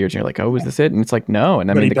stuff over the years. And you're like, oh, is this it? And it's like, no.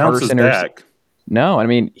 And I mean, the Carter Center's back. No, I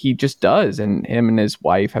mean, he just does. And him and his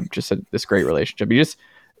wife have just had this great relationship. You just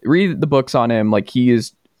read the books on him. Like he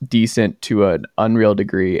is decent to an unreal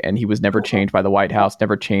degree. And he was never changed by the White House,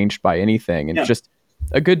 never changed by anything. And just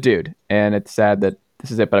a good dude. And it's sad that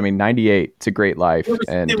this is it. But I mean, 98, it's a great life.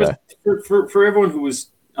 For everyone who was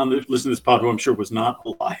listening to this pod, who I'm sure was not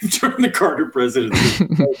alive during the Carter presidency,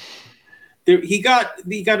 he got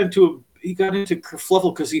into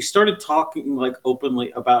kerfluffle because he started talking like openly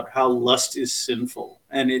about how lust is sinful,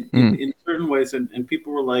 and in certain ways, and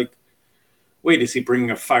people were like, "Wait, is he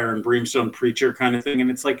bringing a fire and brimstone preacher kind of thing?"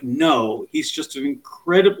 And it's like, no, he's just an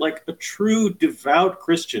incredible, like a true devout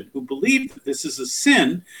Christian who believed that this is a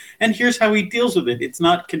sin, and here's how he deals with it. It's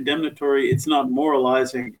not condemnatory. It's not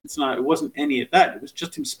moralizing. It wasn't any of that. It was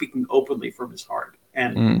just him speaking openly from his heart.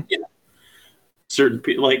 And, certain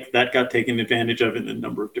people like that got taken advantage of in a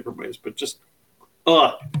number of different ways, but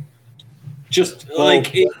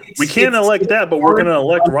we can't elect that, but we're going to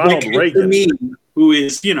elect Ronald Reagan. Who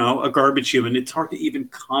is, a garbage human. It's hard to even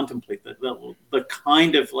contemplate that level, the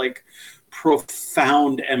kind of like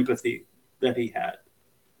profound empathy that he had.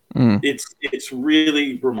 It's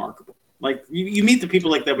really remarkable. Like you meet the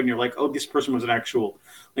people like that when you're like, oh, this person was an actual,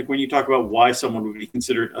 like when you talk about why someone would be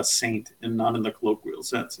considered a saint and not in the colloquial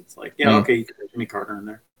sense. It's like, okay, you can put Jimmy Carter in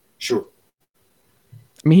there. Sure.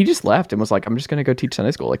 I mean, he just left and was like, I'm just going to go teach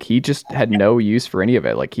Sunday school. Like, he just had no use for any of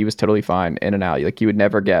it. Like, he was totally fine in and out. Like, you would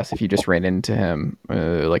never guess if you just ran into him.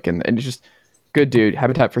 And it's just good dude.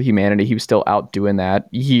 Habitat for Humanity. He was still out doing that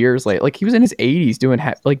years later. Like, he was in his 80s doing,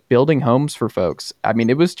 building homes for folks. I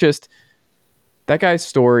mean, it was just that guy's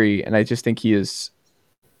story. And I just think he's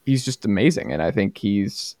just amazing. And I think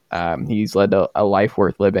he's led a life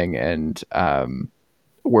worth living and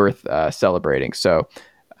worth celebrating. So,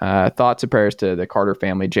 thoughts and prayers to the Carter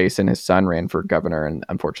family. Jason, his son, ran for governor and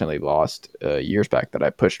unfortunately lost years back that I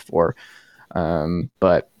pushed for.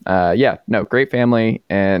 Great family.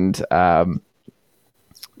 And all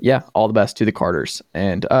the best to the Carters.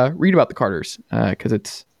 And read about the Carters because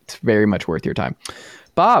it's very much worth your time.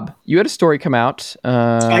 Bob, you had a story come out.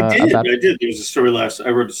 I did. There was a story I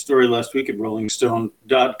wrote a story last week at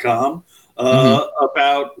rollingstone.com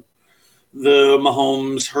about the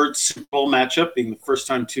Mahomes-Hurts Super Bowl matchup being the first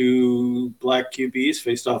time two black QBs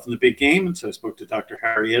faced off in the big game. And so I spoke to Dr.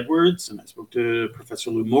 Harry Edwards and I spoke to Professor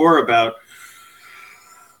Lou Moore about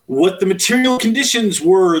what the material conditions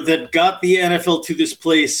were that got the NFL to this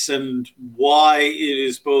place and why it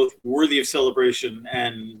is both worthy of celebration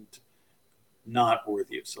and not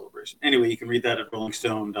worthy of celebration. Anyway, you can read that at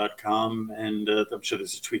rollingstone.com, and I'm sure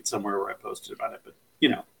there's a tweet somewhere where I posted about it, but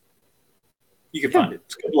you can find it.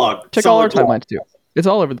 It's a good blog. Check all our timelines too. It's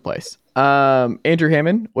all over the place. Andrew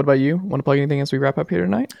Hammond, what about you? Want to plug anything as we wrap up here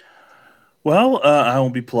tonight? Well, I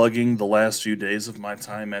will be plugging the last few days of my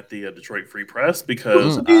time at the Detroit Free Press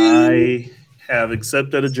because I have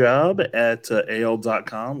accepted a job at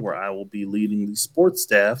AL.com where I will be leading the sports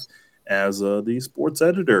staff as the sports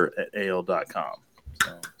editor at AL.com.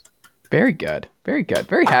 So. Very good. Very good.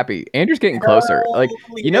 Very happy. Andrew's getting closer.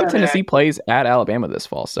 Tennessee plays at Alabama this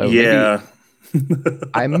fall. So yeah.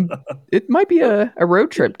 It might be a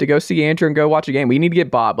road trip to go see Andrew and go watch a game. We need to get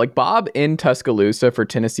Bob. Like Bob in Tuscaloosa for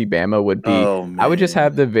Tennessee Bama would be. I would just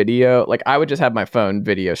have the video. Like I would just have my phone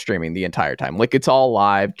video streaming the entire time. Like it's all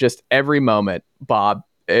live, just every moment. Bob.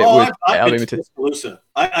 I've been to Tuscaloosa.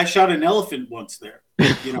 I shot an elephant once there.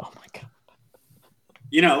 Oh my god.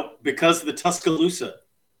 Because of the Tuscaloosa.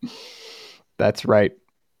 That's right,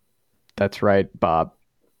 Bob.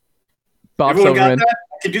 Everyone Silverman. got that?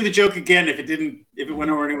 I could do the joke again if it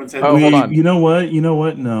went over anyone's head. Oh, hold on. You know what?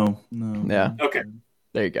 No. Yeah. Okay.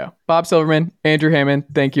 There you go. Bob Silverman, Andrew Hammond,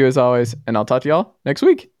 thank you as always, and I'll talk to y'all next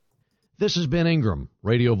week. This has been Ingram,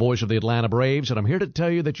 radio voice of the Atlanta Braves, and I'm here to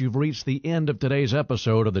tell you that you've reached the end of today's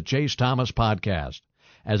episode of the Chase Thomas Podcast.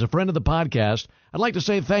 As a friend of the podcast, I'd like to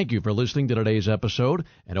say thank you for listening to today's episode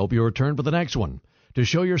and hope you return for the next one. To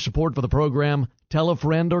show your support for the program, tell a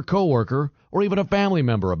friend or coworker or even a family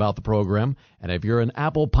member about the program. And if you're an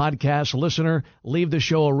Apple Podcast listener, leave the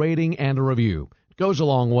show a rating and a review. It goes a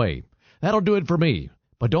long way. That'll do it for me.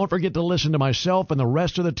 But don't forget to listen to myself and the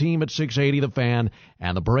rest of the team at 680 The Fan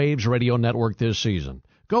and the Braves Radio Network this season.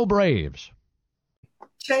 Go Braves!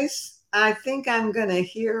 Chase, I think I'm going to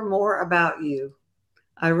hear more about you.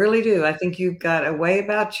 I really do. I think you've got a way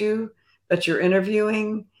about you that you're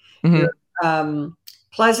interviewing. Your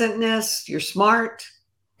pleasantness, you're smart.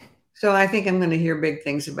 So I think I'm going to hear big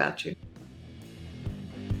things about you.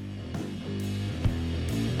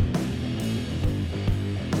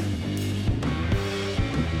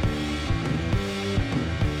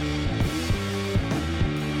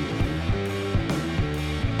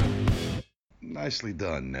 Nicely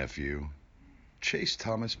done, nephew. Chase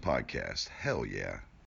Thomas Podcast. Hell yeah.